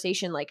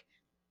conversation like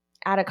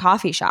at a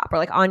coffee shop or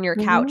like on your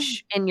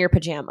couch in your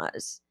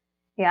pajamas.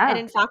 Yeah. And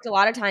in fact, a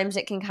lot of times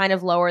it can kind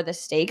of lower the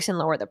stakes and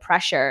lower the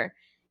pressure.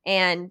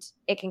 And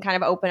it can kind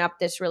of open up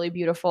this really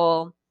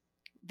beautiful,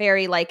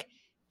 very like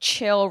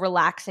chill,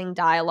 relaxing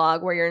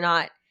dialogue where you're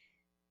not,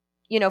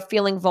 you know,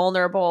 feeling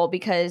vulnerable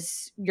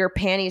because your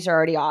panties are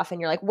already off and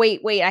you're like,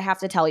 wait, I have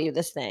to tell you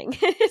this thing.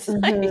 It's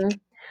like,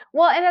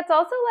 well, and it's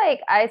also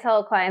like I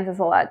tell clients this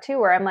a lot too,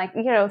 where I'm like,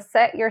 you know,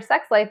 your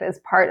sex life is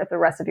part of the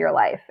rest of your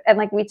life. And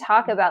like we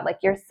talk about like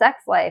your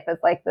sex life is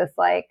like this,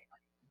 like,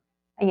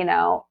 you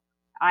know,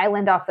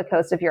 island off the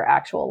coast of your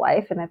actual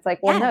life. And it's like,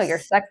 well, no, your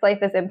sex life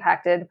is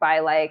impacted by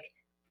like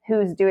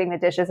who's doing the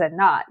dishes and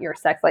not. Your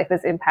sex life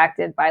is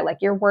impacted by like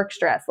your work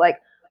stress. Like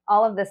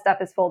all of this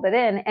stuff is folded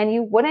in. And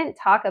you wouldn't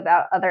talk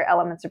about other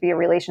elements of your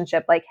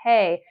relationship like,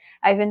 hey,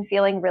 I've been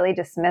feeling really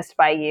dismissed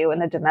by you in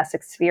the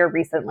domestic sphere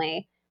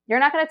recently. You're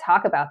not going to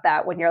talk about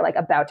that when you're like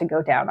about to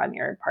go down on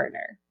your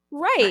partner.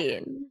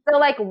 Right. So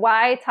like,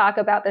 why talk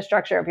about the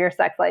structure of your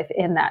sex life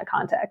in that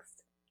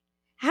context?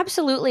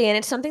 Absolutely. And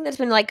it's something that's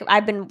been like,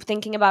 I've been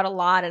thinking about a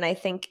lot. And I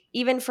think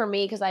even for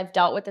me, because I've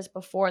dealt with this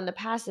before in the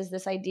past, is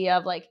this idea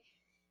of like,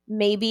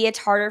 maybe it's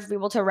harder for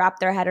people to wrap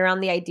their head around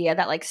the idea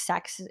that like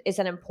sex is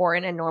an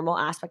important and normal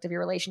aspect of your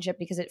relationship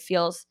because it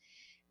feels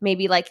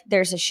maybe like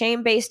there's a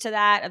shame base to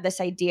that, of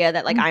this idea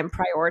that like I'm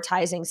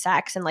prioritizing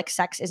sex and like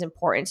sex is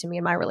important to me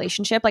in my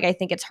relationship. Like I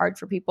think it's hard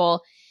for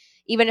people,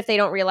 even if they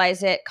don't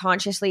realize it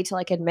consciously, to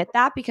like admit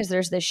that because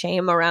there's this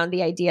shame around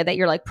the idea that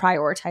you're like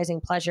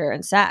prioritizing pleasure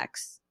and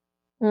sex.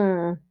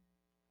 Oh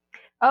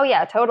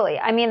yeah, totally.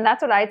 I mean,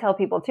 that's what I tell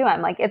people too.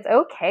 I'm like, it's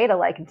okay to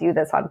like do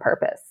this on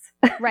purpose.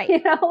 Right.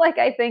 You know, like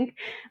I think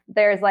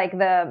there's like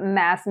the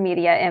mass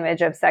media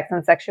image of sex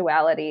and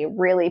sexuality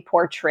really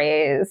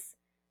portrays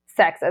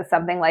sex as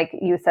something like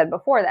you said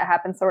before that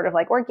happens sort of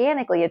like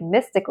organically and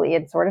mystically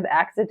and sort of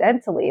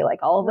accidentally. Like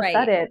all of a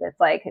sudden it's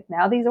like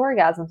now these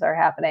orgasms are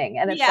happening.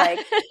 And it's like,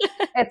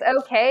 it's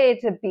okay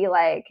to be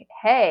like,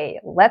 hey,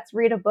 let's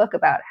read a book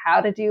about how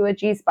to do a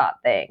G-spot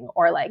thing.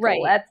 Or like,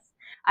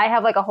 I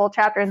have like a whole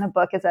chapter in the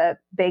book is a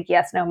big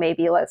yes, no,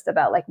 maybe list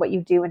about like what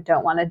you do and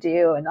don't want to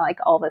do and like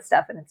all this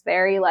stuff. And it's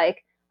very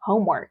like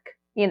homework,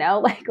 you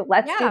know, like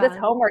let's do this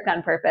homework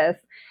on purpose.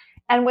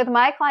 And with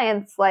my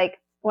clients, like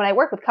when I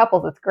work with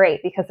couples, it's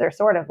great because they're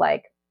sort of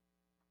like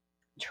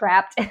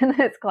trapped in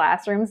this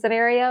classroom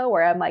scenario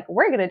where I'm like,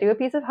 we're going to do a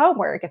piece of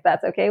homework if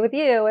that's okay with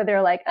you. And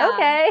they're like,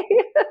 okay.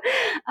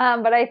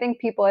 But I think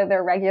people in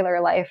their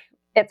regular life,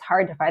 it's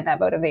hard to find that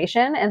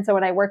motivation. And so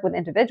when I work with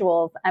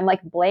individuals, I'm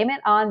like, blame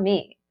it on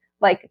me.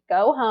 Like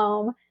go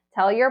home,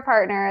 tell your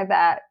partner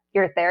that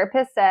your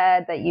therapist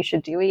said that you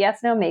should do a yes,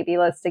 no, maybe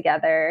list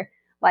together.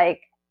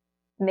 Like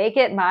make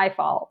it my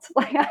fault.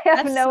 Like I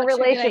have no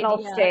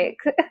relational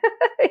stake.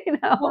 You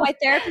know? Well, my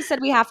therapist said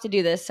we have to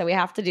do this, so we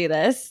have to do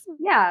this.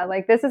 Yeah,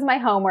 like this is my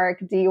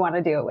homework. Do you want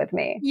to do it with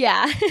me?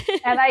 Yeah.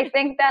 And I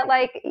think that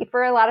like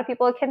for a lot of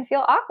people, it can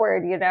feel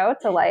awkward, you know,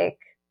 to like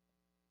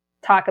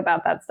talk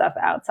about that stuff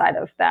outside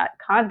of that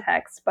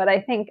context. But I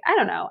think, I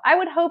don't know, I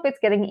would hope it's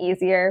getting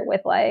easier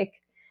with like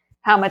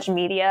how much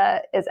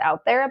media is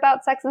out there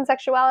about sex and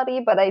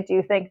sexuality. But I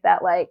do think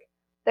that like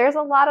there's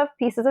a lot of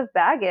pieces of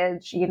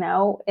baggage, you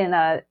know, in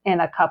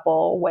a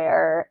couple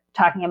where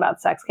talking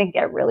about sex can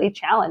get really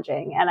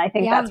challenging. And I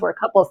think that's where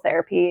couples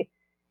therapy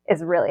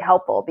is really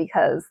helpful,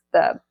 because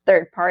the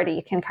third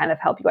party can kind of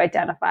help you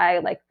identify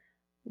like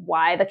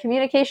why the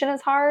communication is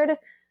hard.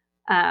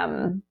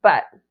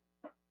 But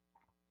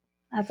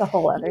that's a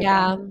whole other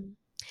thing.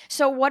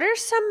 So what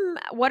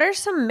are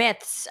some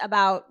myths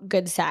about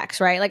good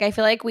sex, right? Like I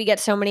feel like we get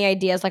so many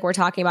ideas like we're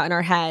talking about in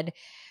our head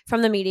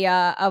from the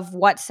media of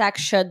what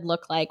sex should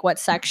look like, what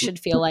sex should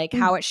feel like,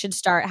 how it should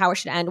start, how it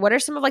should end. What are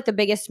some of like the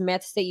biggest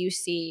myths that you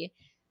see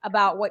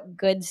about what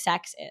good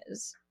sex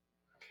is?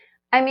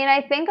 I mean,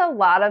 I think a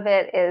lot of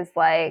it is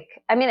like,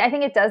 I mean, I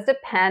think it does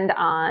depend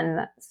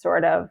on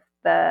sort of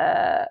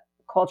the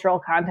cultural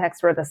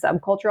context or the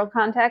subcultural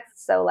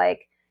context. So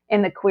like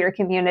in the queer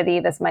community,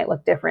 this might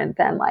look different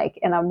than like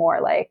in a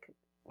more like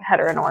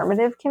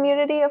heteronormative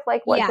community of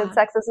like what good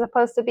sex is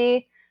supposed to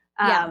be.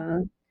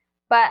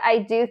 But I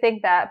do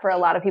think that for a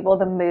lot of people,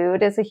 the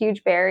mood is a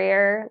huge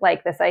barrier.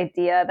 Like this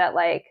idea that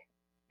like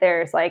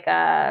there's like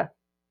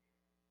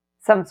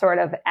some sort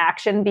of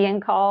action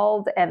being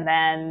called and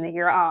then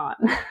you're on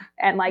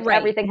and like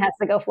everything has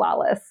to go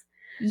flawless.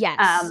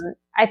 Yes.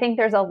 I think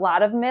there's a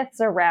lot of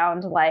myths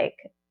around like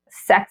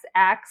sex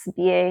acts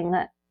being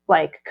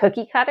like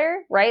cookie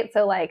cutter, right?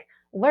 So like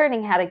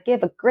learning how to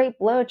give a great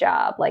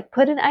blowjob, like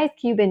put an ice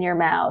cube in your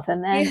mouth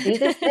and then do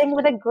this thing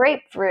with a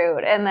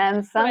grapefruit and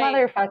then some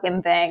other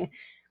fucking thing.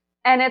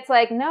 And it's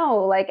like,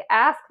 no, like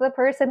ask the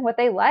person what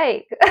they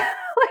like.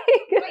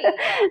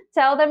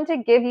 Tell them to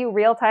give you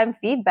real-time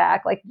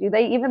feedback. Like, do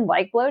they even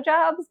like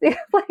blowjobs? Because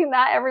like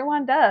not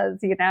everyone does,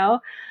 you know?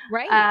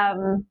 Right.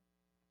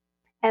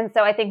 And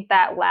so I think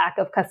that lack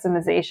of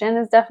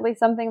customization is definitely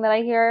something that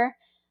I hear.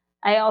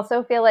 I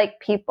also feel like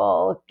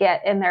people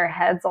get in their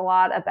heads a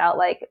lot about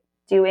like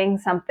doing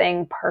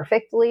something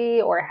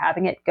perfectly or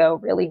having it go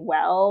really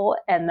well.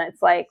 And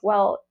that's like,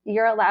 well,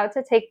 you're allowed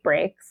to take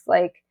breaks.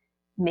 Like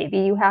maybe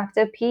you have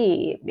to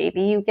pee.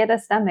 Maybe you get a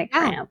stomach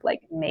cramp. Like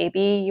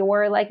maybe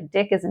your like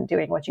dick isn't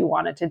doing what you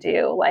want it to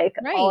do. Like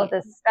all of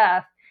this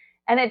stuff.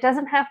 And it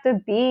doesn't have to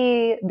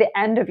be the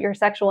end of your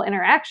sexual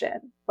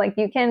interaction. Like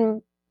you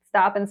can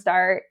stop and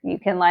start. You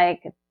can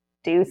like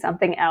do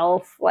something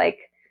else. Like,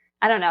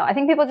 I don't know. I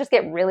think people just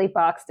get really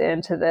boxed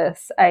into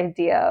this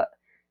idea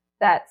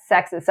that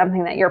sex is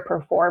something that you're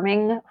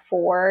performing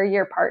for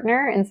your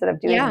partner instead of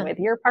doing with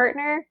your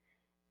partner.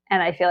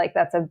 And I feel like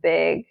that's a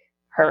big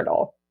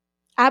hurdle.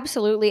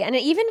 Absolutely. And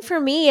even for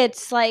me,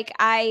 it's like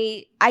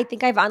I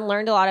think I've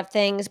unlearned a lot of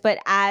things, but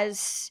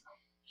as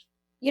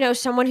you know,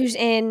 someone who's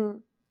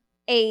in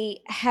a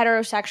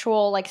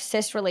heterosexual like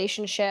cis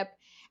relationship,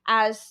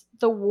 as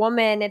the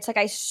woman, it's like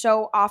I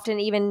so often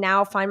even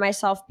now find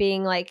myself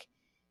being like,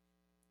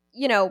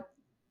 you know,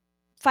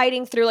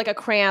 fighting through like a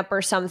cramp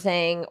or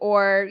something,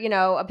 or, you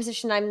know, a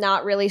position I'm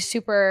not really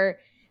super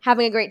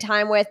having a great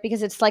time with,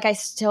 because it's like I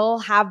still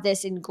have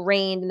this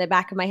ingrained in the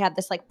back of my head,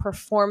 this like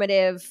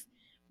performative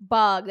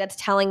bug that's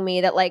telling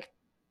me that like,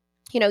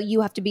 you know,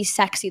 you have to be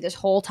sexy this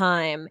whole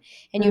time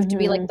and you have to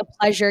be like the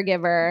pleasure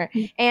giver.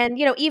 And,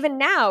 you know, even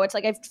now it's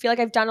like I feel like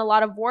I've done a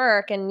lot of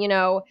work and, you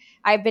know,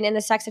 I've been in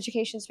the sex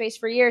education space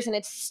for years, and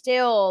it's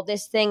still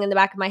this thing in the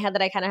back of my head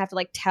that I kind of have to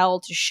like tell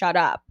to shut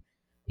up,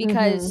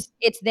 because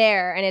it's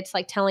there and it's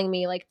like telling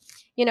me like,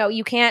 you know,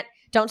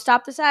 don't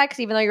stop the sex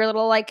even though you're a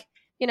little like,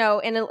 you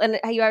know, and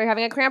you're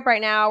having a cramp right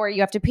now or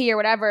you have to pee or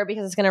whatever,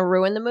 because it's going to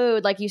ruin the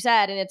mood, like you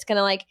said. And it's going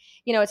to like,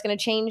 you know, it's going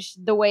to change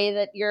the way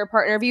that your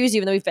partner views you,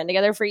 even though we've been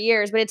together for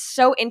years. But it's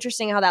so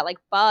interesting how that like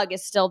bug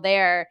is still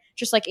there,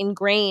 just like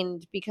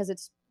ingrained, because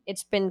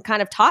it's been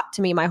kind of taught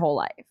to me my whole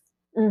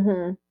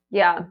life.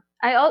 Yeah.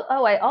 I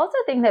also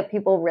think that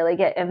people really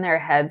get in their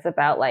heads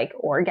about like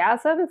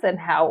orgasms and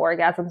how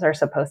orgasms are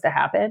supposed to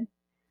happen.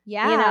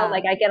 Yeah. You know,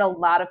 like I get a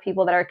lot of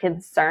people that are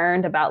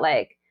concerned about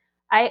like,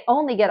 I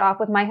only get off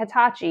with my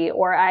Hitachi,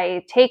 or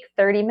I take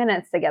 30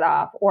 minutes to get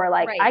off, or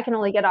like I can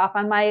only get off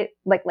on my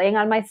like laying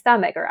on my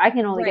stomach, or I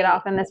can only get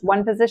off in this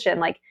one position.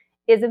 Like,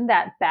 isn't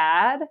that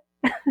bad?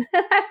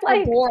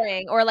 Like, or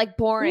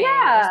boring.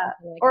 Yeah.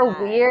 Or like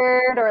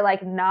weird, or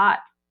like not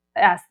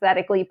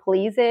aesthetically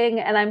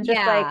pleasing. And I'm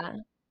just like,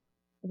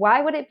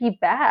 why would it be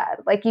bad?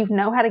 Like, you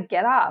know how to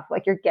get off,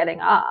 like you're getting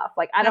off.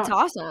 Like, That's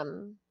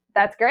awesome.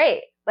 That's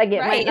great. Like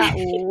it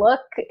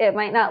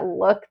might not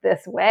look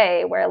this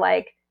way where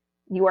like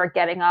you are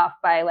getting off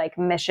by like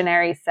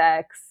missionary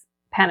sex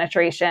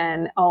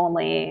penetration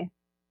only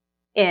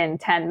in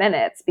 10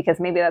 minutes because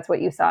maybe that's what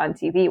you saw on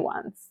TV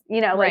once. You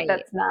know, like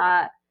that's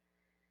not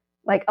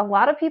like, a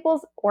lot of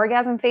people's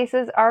orgasm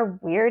faces are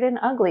weird and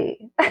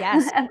ugly.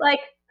 Yes. And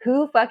like,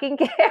 who fucking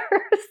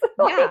cares?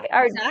 Like,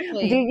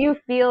 exactly. Do you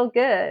feel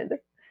good?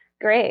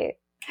 Great.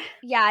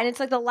 Yeah, and it's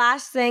like the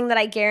last thing that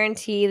I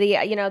guarantee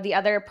the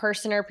other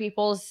person or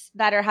people's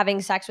that are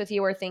having sex with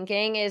you are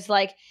thinking is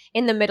like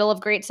in the middle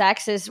of great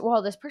sex is,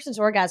 well, this person's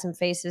orgasm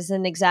face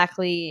isn't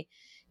exactly,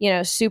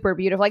 super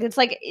beautiful. Like it's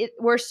like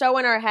we're so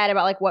in our head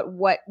about like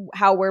what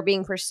how we're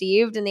being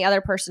perceived, and the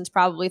other person's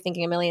probably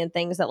thinking a million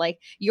things that like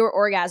your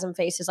orgasm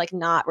face is like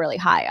not really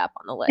high up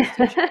on the list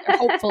usually, or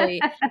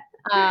hopefully.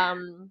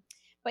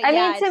 But I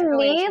yeah, mean, it's to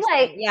really me,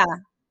 like interesting. Yeah.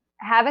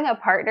 having a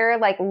partner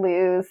like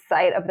lose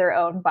sight of their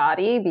own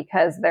body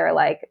because they're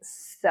like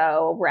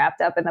so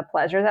wrapped up in the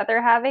pleasure that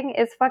they're having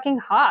is fucking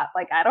hot.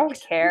 Like I don't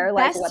It's the care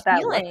like what best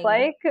that looks feeling.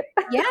 like.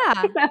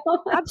 Yeah, You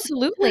know?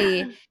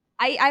 absolutely.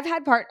 I've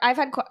had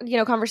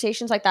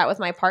conversations like that with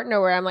my partner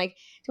where I'm like,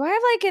 do I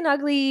have like an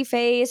ugly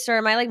face, or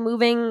am I like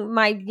moving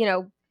my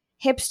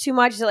hips too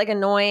much? Is it like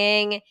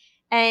annoying?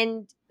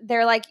 And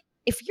they're like,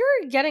 if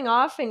you're getting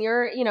off and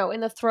you're in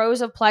the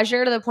throes of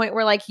pleasure to the point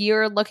where like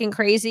you're looking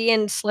crazy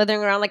and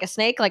slithering around like a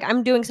snake, like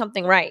I'm doing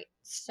something right.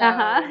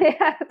 Uh-huh. So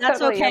Yeah, that's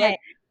totally. You're okay. like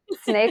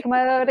snake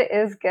mode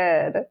is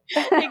good.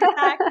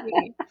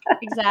 Exactly.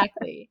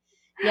 Exactly.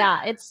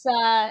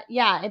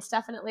 It's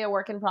definitely a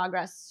work in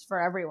progress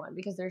for everyone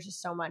because there's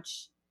just so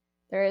much,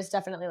 there is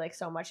definitely like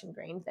so much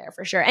ingrained there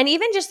for sure. And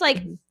even just like,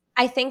 Mhm.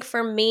 I think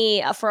for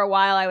me, for a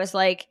while, I was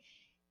like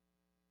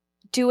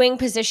doing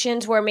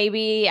positions where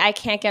maybe I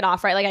can't get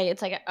off, right? Like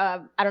it's like, I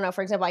don't know,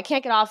 for example, I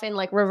can't get off in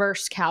like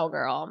reverse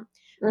cowgirl,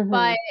 but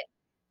Mhm.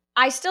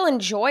 I still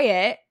enjoy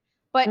it.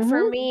 But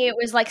for Mhm. me, it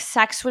was like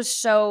sex was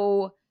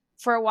so,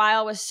 for a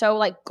while, was so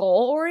like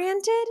goal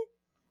oriented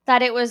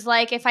that it was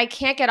like, if I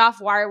can't get off,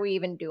 why are we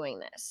even doing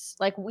this?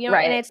 Like, and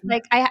Right. it's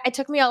like, it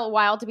took me a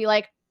while to be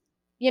like,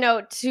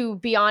 to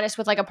be honest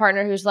with like a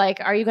partner who's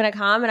like, are you going to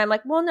come? And I'm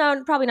like, well,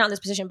 no, probably not in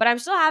this position, but I'm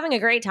still having a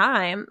great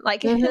time.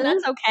 Like, Mhm.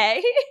 that's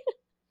okay.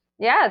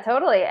 Yeah,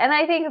 totally. And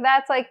I think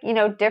that's like,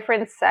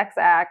 different sex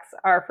acts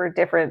are for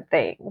different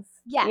things.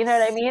 You know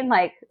what I Yes. mean?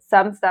 Like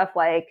some stuff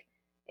like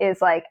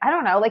is like, I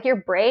don't know, like your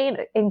brain,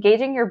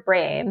 engaging your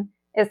brain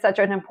is such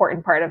an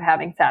important part of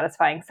having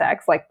satisfying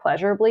sex, like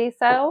pleasurably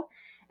so.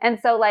 And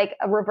so like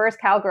a reverse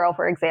cowgirl,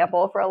 for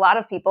example, for a lot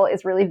of people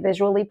is really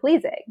visually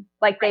pleasing.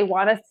 Like they Right.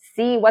 want to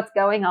see what's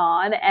going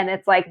on and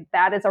it's like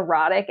that is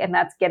erotic and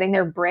that's getting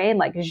their brain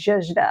like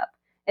zhuzhed up.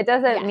 It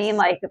doesn't mean Yes.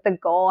 like the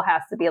goal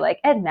has to be like,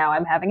 and now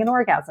I'm having an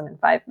orgasm in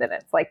 5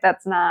 minutes. Like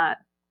that's not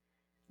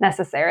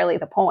necessarily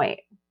the point.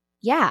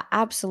 Yeah,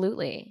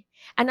 absolutely.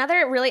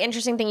 Another really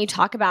interesting thing you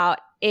talk about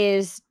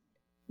is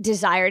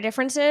desire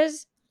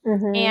differences.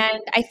 Mm-hmm.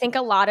 And I think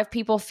a lot of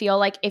people feel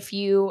like if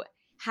you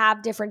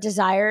have different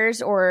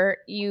desires or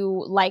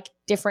you like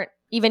different,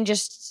 even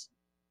just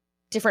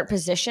different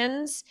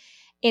positions,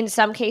 in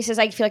some cases,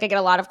 I feel like I get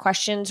a lot of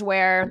questions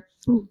where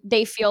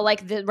they feel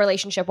like the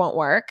relationship won't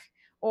work,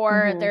 or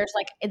Mm-hmm. there's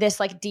like this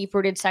like deep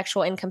rooted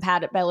sexual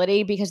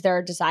incompatibility because there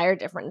are desire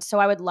difference. So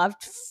I would love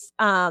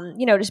to,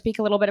 to speak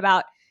a little bit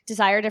about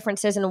desire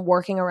differences and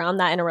working around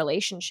that in a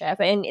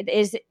relationship. And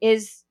is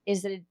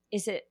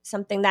it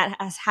something that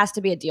has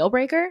to be a deal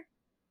breaker?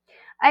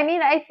 I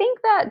mean, I think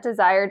that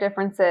desire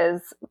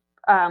differences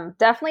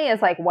definitely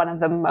is like one of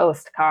the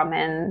most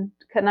common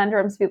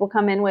conundrums people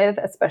come in with,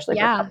 especially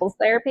for Yeah. couples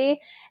therapy.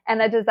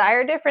 And a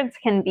desire difference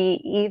can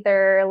be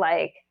either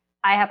like,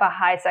 I have a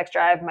high sex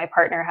drive, my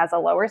partner has a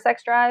lower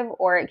sex drive,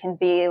 or it can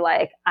be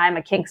like, I'm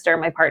a kinkster,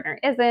 my partner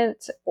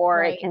isn't,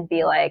 or it Right. can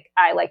be like,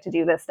 I like to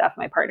do this stuff,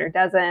 my partner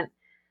doesn't.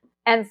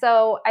 And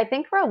so I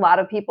think for a lot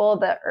of people,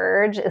 the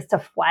urge is to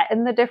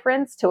flatten the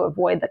difference to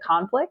avoid the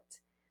conflict.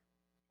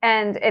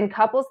 And in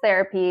couples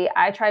therapy,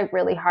 I try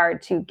really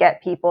hard to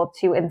get people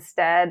to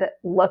instead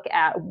look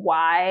at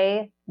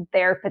why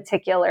their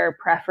particular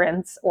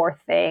preference or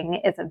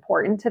thing is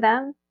important to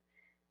them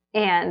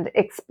and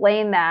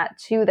explain that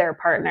to their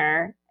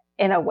partner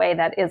in a way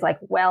that is like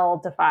well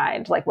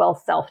defined, like well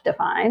self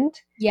defined,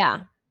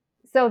 Yeah.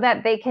 so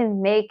that they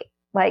can make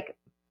like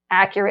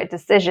accurate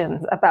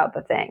decisions about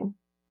the thing.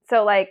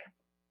 So, like,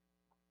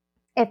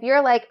 if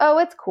you're like, oh,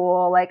 it's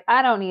cool, like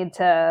I don't need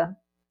to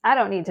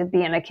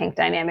be in a kink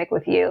dynamic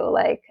with you.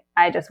 Like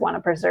I just want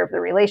to preserve the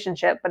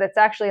relationship, but it's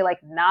actually like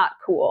not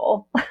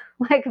cool.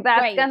 Like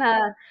that's Right.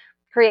 gonna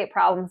create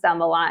problems down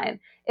the line.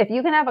 If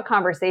you can have a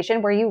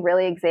conversation where you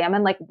really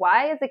examine like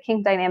why is a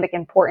kink dynamic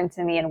important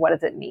to me and what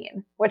does it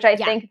mean? Which I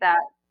Yeah. think that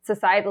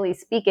societally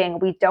speaking,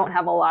 we don't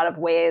have a lot of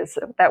ways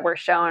that we're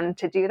shown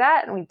to do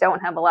that, and we don't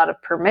have a lot of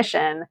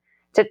permission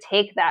to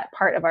take that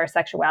part of our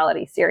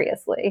sexuality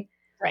seriously.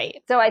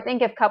 Right. So I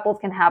think if couples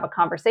can have a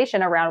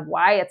conversation around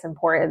why it's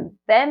important,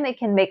 then they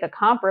can make a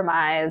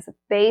compromise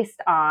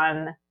based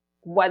on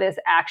what is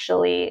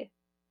actually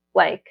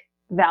like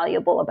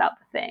valuable about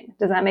the thing.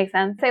 Does that make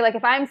sense? Say like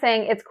if I'm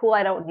saying it's cool,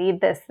 I don't need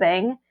this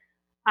thing,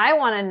 I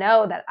want to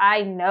know that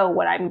I know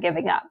what I'm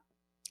giving up.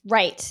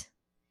 Right.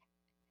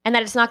 And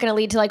that it's not going to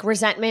lead to like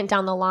resentment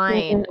down the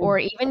line, Mm-hmm. or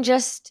even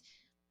just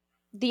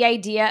the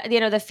idea,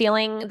 the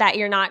feeling that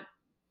you're not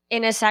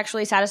in a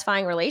sexually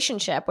satisfying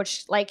relationship,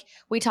 which like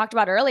we talked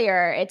about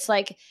earlier, it's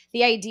like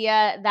the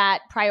idea that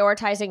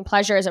prioritizing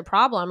pleasure is a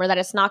problem or that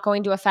it's not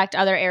going to affect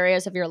other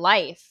areas of your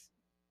life.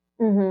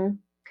 Mm-hmm.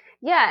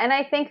 Yeah, and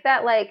I think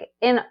that like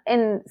in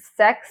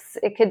sex,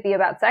 it could be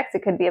about sex.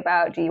 It could be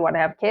about, do you want to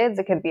have kids?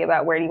 It could be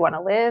about, where do you want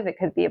to live? It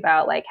could be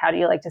about like, how do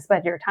you like to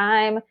spend your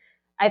time?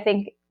 I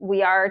think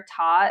we are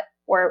taught,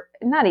 or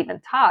not even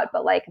taught,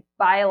 but like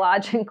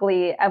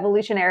biologically,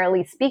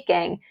 evolutionarily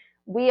speaking,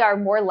 we are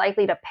more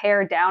likely to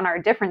pare down our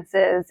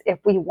differences if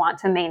we want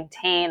to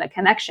maintain a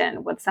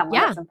connection with someone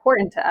Yeah. that's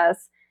important to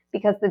us,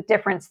 because the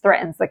difference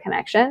threatens the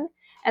connection.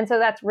 And so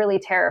that's really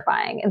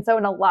terrifying. And so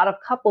in a lot of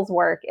couples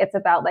work, it's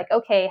about like,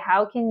 okay,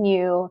 how can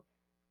you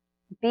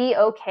be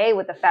okay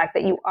with the fact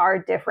that you are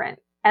different,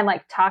 and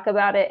like talk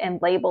about it and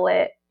label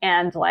it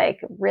and like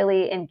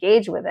really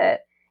engage with it,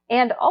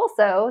 and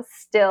also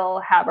still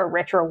have a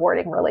rich,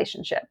 rewarding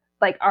relationship?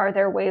 Like, are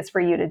there ways for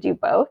you to do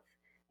both?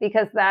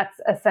 Because that's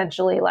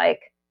essentially like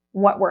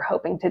what we're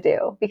hoping to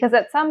do. Because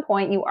at some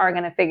point you are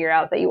going to figure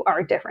out that you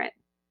are different.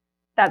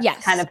 That's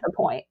kind of the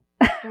point,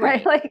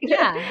 right? Like,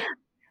 Yeah.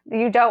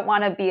 you don't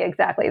want to be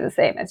exactly the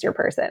same as your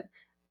person.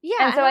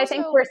 Yeah. And so I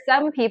think for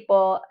some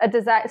people,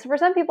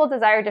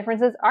 desire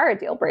differences are a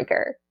deal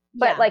breaker.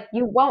 But like,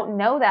 you won't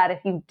know that if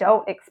you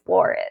don't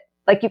explore it.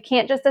 Like, you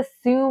can't just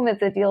assume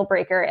it's a deal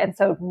breaker and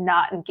so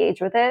not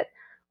engage with it,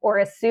 or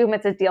assume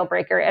it's a deal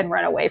breaker and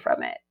run away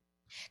from it.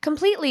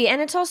 Completely.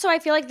 And it's also, I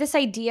feel like this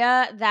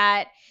idea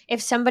that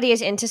if somebody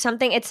is into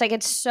something, it's like,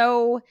 it's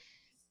so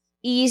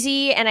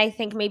easy. And I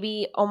think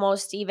maybe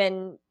almost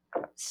even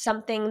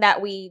something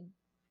that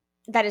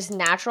is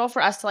natural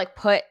for us to like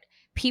put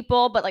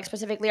people, but like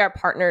specifically our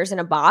partners, in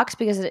a box,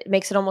 because it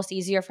makes it almost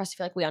easier for us to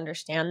feel like we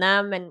understand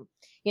them, and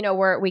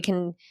we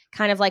can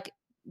kind of like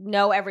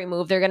know every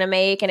move they're going to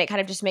make, and it kind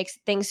of just makes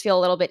things feel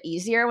a little bit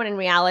easier, when in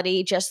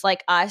reality, just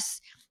like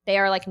us, they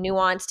are like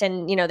nuanced,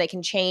 and they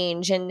can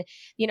change, and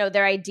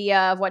their idea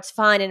of what's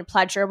fun and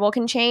pleasurable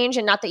can change.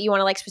 And not that you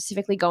want to like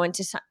specifically go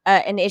into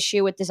an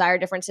issue with desire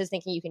differences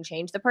thinking you can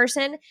change the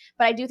person,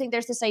 but I do think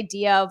there's this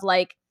idea of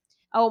like,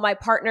 oh, my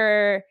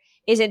partner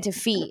is into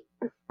feet,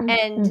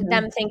 and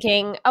them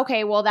thinking,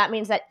 okay, well, that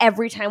means that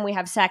every time we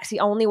have sex, the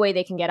only way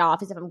they can get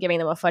off is if I'm giving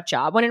them a foot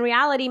job. When in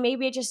reality,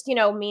 maybe it just,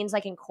 means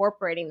like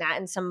incorporating that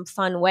in some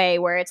fun way,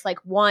 where it's like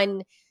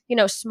one,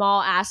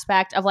 small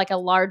aspect of like a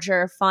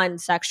larger fun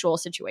sexual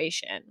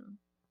situation.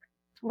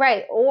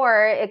 Right.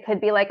 Or it could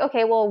be like,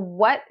 okay, well,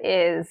 what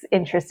is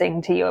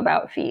interesting to you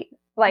about feet?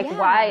 Like,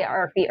 why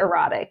are feet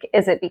erotic?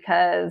 Is it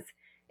because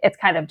it's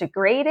kind of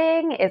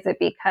degrading? Is it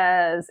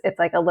because it's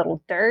like a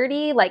little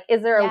dirty? Like,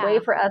 is there a way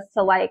for us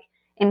to like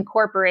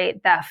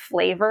incorporate that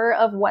flavor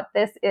of what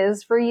this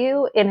is for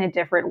you in a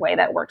different way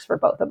that works for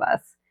both of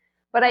us?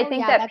 But I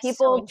think that that's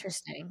so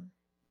interesting.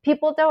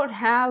 People don't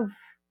have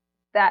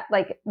that,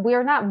 like,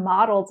 we're not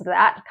modeled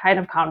that kind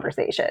of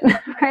conversation,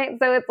 right?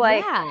 So it's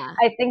like,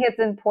 I think it's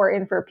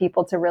important for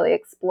people to really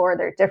explore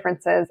their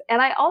differences.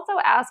 And I also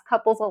ask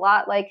couples a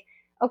lot, like,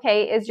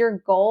 okay, is your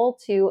goal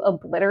to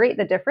obliterate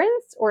the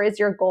difference, or is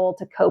your goal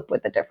to cope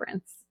with the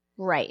difference?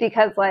 Right.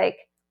 Because like,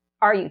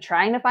 are you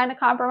trying to find a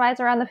compromise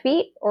around the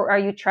feet, or are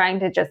you trying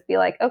to just be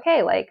like,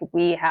 okay, like,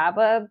 we have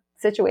a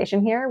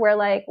situation here where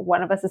like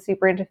one of us is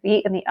super into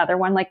feet and the other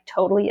one like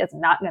totally is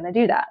not going to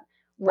do that.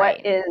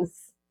 Right.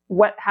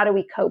 How do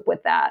we cope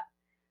with that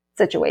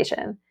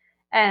situation?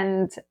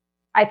 And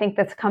I think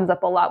this comes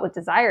up a lot with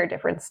desire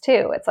difference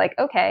too. It's like,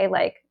 okay,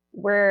 like,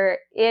 we're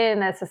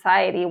in a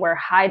society where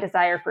high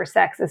desire for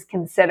sex is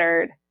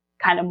considered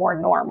kind of more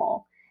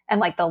normal, and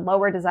like the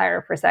lower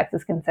desire for sex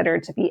is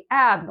considered to be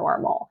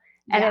abnormal.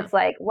 And it's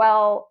like,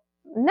 well,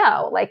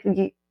 no, like,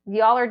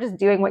 y'all are just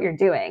doing what you're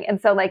doing.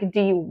 And so like, do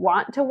you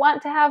want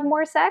to have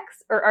more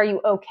sex, or are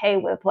you okay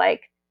with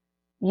like,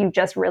 you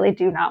just really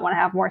do not want to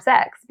have more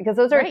sex? Because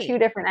those are two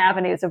different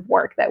avenues of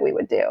work that we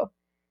would do.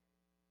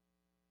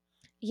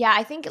 Yeah,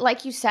 I think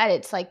like you said,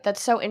 it's like,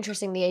 that's so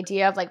interesting, the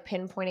idea of like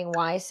pinpointing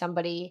why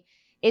somebody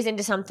is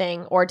into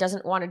something or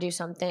doesn't want to do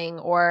something,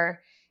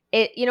 or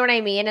it, you know what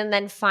I mean? And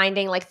then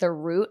finding like the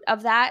root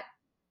of that,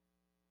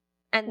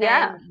 and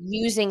then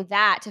using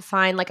that to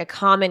find like a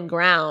common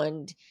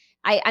ground.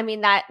 I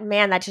mean,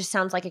 that just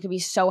sounds like it could be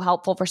so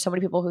helpful for so many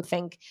people who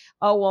think,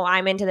 oh, well,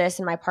 I'm into this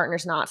and my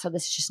partner's not, so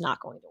this is just not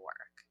going to work.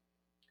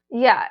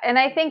 Yeah. And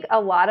I think a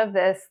lot of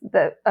this,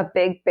 a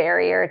big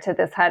barrier to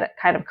this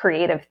kind of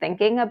creative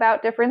thinking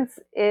about difference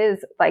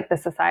is like the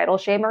societal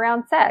shame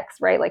around sex,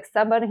 right? Like,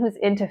 someone who's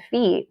into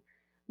feet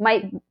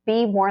might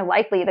be more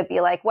likely to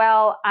be like,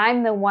 well,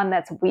 I'm the one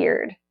that's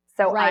weird,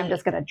 so I'm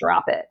just going to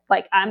drop it.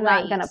 Like, I'm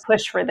not going to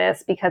push for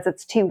this because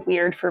it's too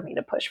weird for me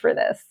to push for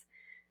this.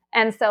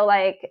 And so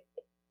like,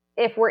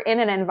 if we're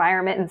in an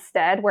environment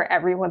instead where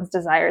everyone's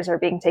desires are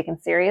being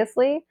taken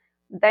seriously,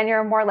 then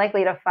you're more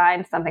likely to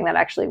find something that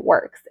actually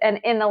works. And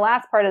in the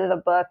last part of the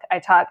book,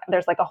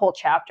 there's like a whole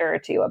chapter or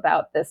two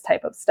about this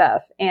type of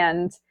stuff.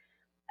 And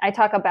I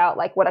talk about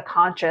like what a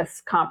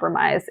conscious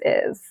compromise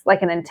is,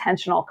 like an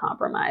intentional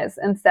compromise,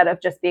 instead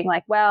of just being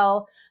like,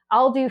 well,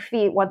 I'll do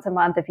feet once a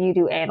month if you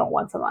do anal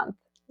once a month.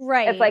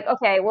 Right. It's like,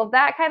 okay, well,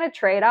 that kind of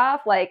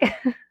trade-off, like,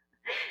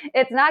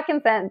 it's not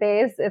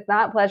consent-based. It's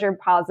not pleasure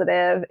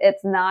positive.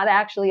 It's not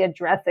actually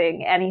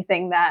addressing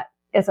anything that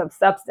is of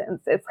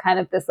substance. It's kind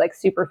of this like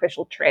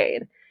superficial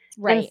trade.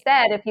 Right.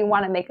 Instead, if you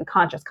want to make a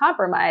conscious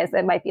compromise,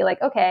 it might be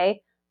like,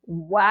 okay,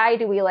 why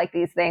do we like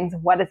these things?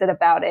 What is it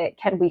about it?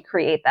 Can we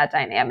create that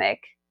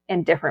dynamic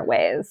in different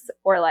ways?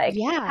 Or like,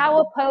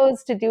 how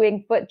opposed to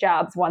doing foot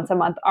jobs once a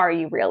month are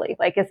you really?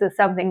 Like, is this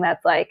something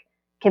that's like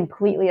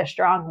completely a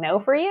strong no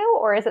for you?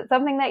 Or is it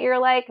something that you're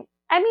like,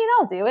 I mean,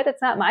 I'll do it.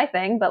 It's not my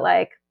thing, but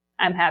like,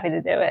 I'm happy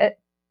to do it.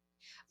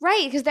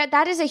 Right. Because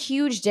that is a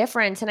huge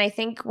difference. And I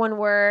think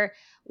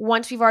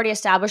once we've already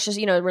established this,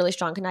 a really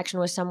strong connection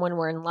with someone,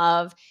 we're in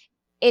love,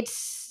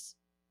 it's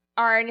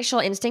our initial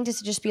instinct is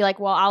to just be like,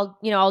 well,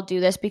 I'll do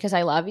this because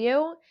I love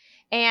you.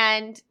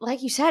 And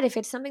like you said, if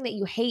it's something that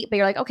you hate, but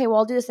you're like, okay, well,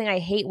 I'll do this thing I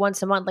hate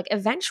once a month, like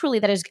eventually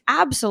that is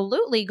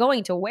absolutely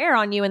going to wear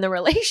on you in the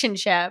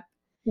relationship.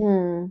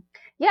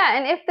 Yeah.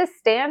 And if the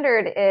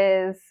standard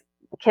is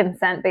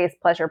consent-based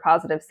pleasure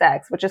positive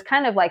sex, which is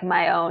kind of like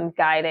my own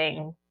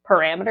guiding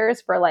parameters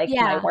for like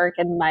my work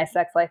and my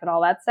sex life and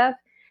all that stuff,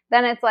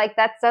 then it's like,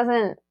 I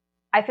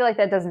feel like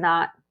that does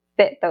not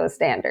fit those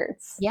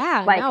standards.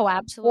 Yeah, like no,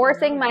 absolutely.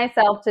 Forcing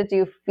myself to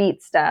do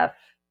feet stuff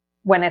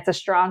when it's a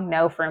strong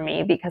no for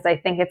me because I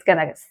think it's going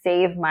to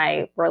save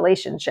my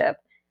relationship.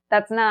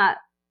 That's not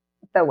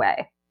the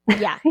way.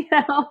 Yeah.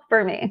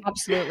 For me.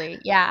 Absolutely.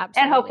 Yeah.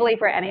 Absolutely. And hopefully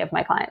for any of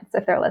my clients,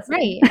 if they're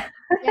listening. Right.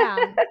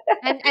 Yeah.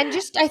 And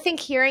just, I think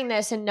hearing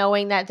this and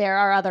knowing that there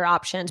are other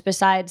options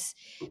besides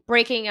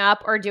breaking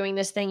up or doing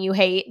this thing you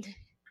hate,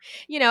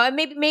 and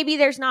maybe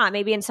there's not.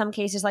 Maybe in some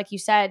cases, like you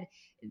said,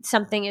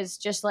 something is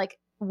just like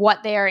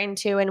what they're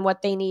into and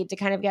what they need to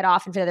kind of get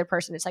off into the other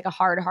person. It's like a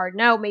hard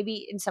no.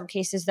 Maybe in some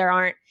cases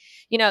there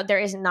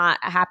is not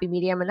a happy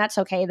medium, and that's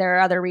okay. There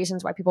are other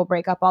reasons why people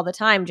break up all the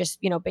time, just,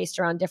 based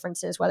around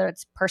differences, whether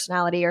it's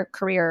personality or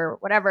career or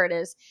whatever it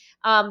is.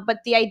 But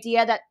the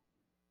idea that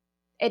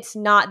it's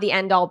not the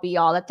end all be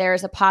all, that there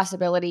is a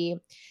possibility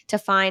to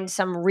find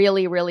some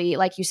really, really,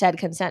 like you said,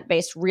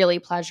 consent-based, really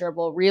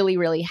pleasurable, really,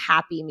 really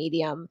happy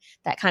medium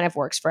that kind of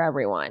works for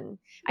everyone,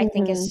 I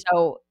think is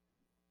so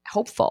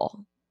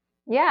hopeful.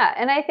 Yeah.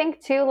 And I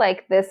think too,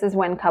 like this is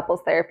when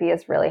couples therapy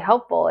is really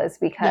helpful, is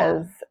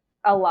because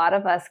a lot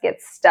of us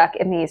get stuck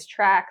in these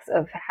tracks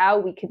of how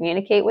we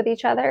communicate with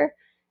each other.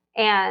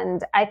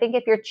 And I think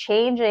if you're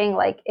changing,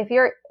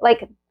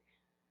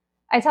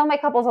 I tell my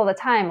couples all the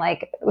time,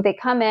 like they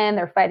come in,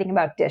 they're fighting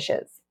about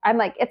dishes. I'm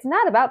like, it's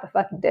not about the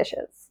fucking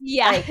dishes.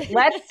 Yeah. Like,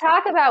 let's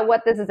talk about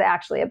what this is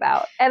actually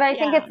about. And I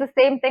think it's the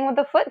same thing with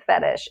the foot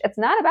fetish. It's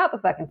not about the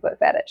fucking foot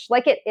fetish.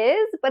 Like it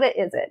is, but it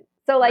isn't.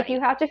 So like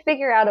you have to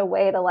figure out a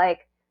way to like,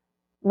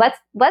 let's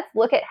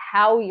look at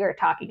how you're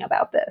talking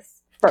about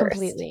this first.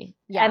 Completely.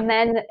 Yeah.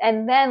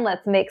 And then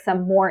let's make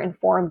some more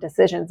informed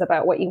decisions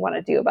about what you want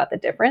to do about the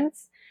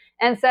difference,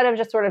 instead of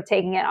just sort of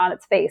taking it on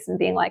its face and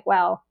being like,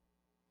 well,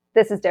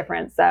 this is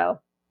different. So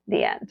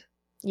the end.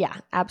 Yeah,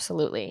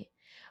 absolutely.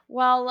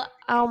 Well,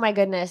 oh my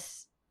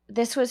goodness.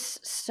 This was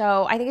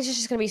I think it's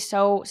just going to be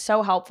so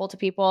helpful to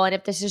people. And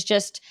if this is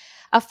just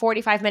a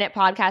 45-minute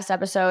podcast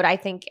episode, I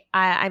think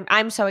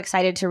I'm so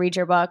excited to read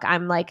your book.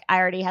 I'm like, I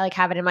already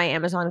have it in my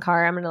Amazon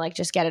cart. I'm going to like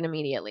just get it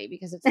immediately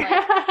because it's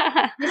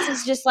like, this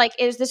is just like,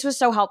 this was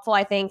so helpful,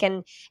 I think.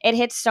 And it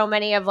hits so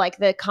many of like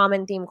the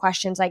common theme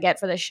questions I get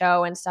for the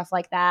show and stuff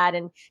like that.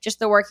 And just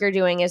the work you're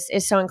doing is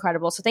so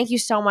incredible. So thank you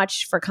so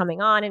much for coming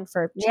on and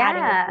for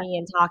chatting with me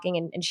and talking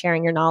and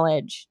sharing your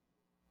knowledge.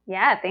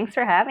 Yeah. Thanks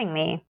for having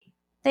me.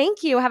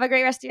 Thank you. Have a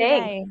great rest of your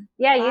day.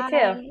 Yeah,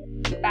 Bye.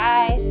 You too.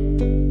 Bye.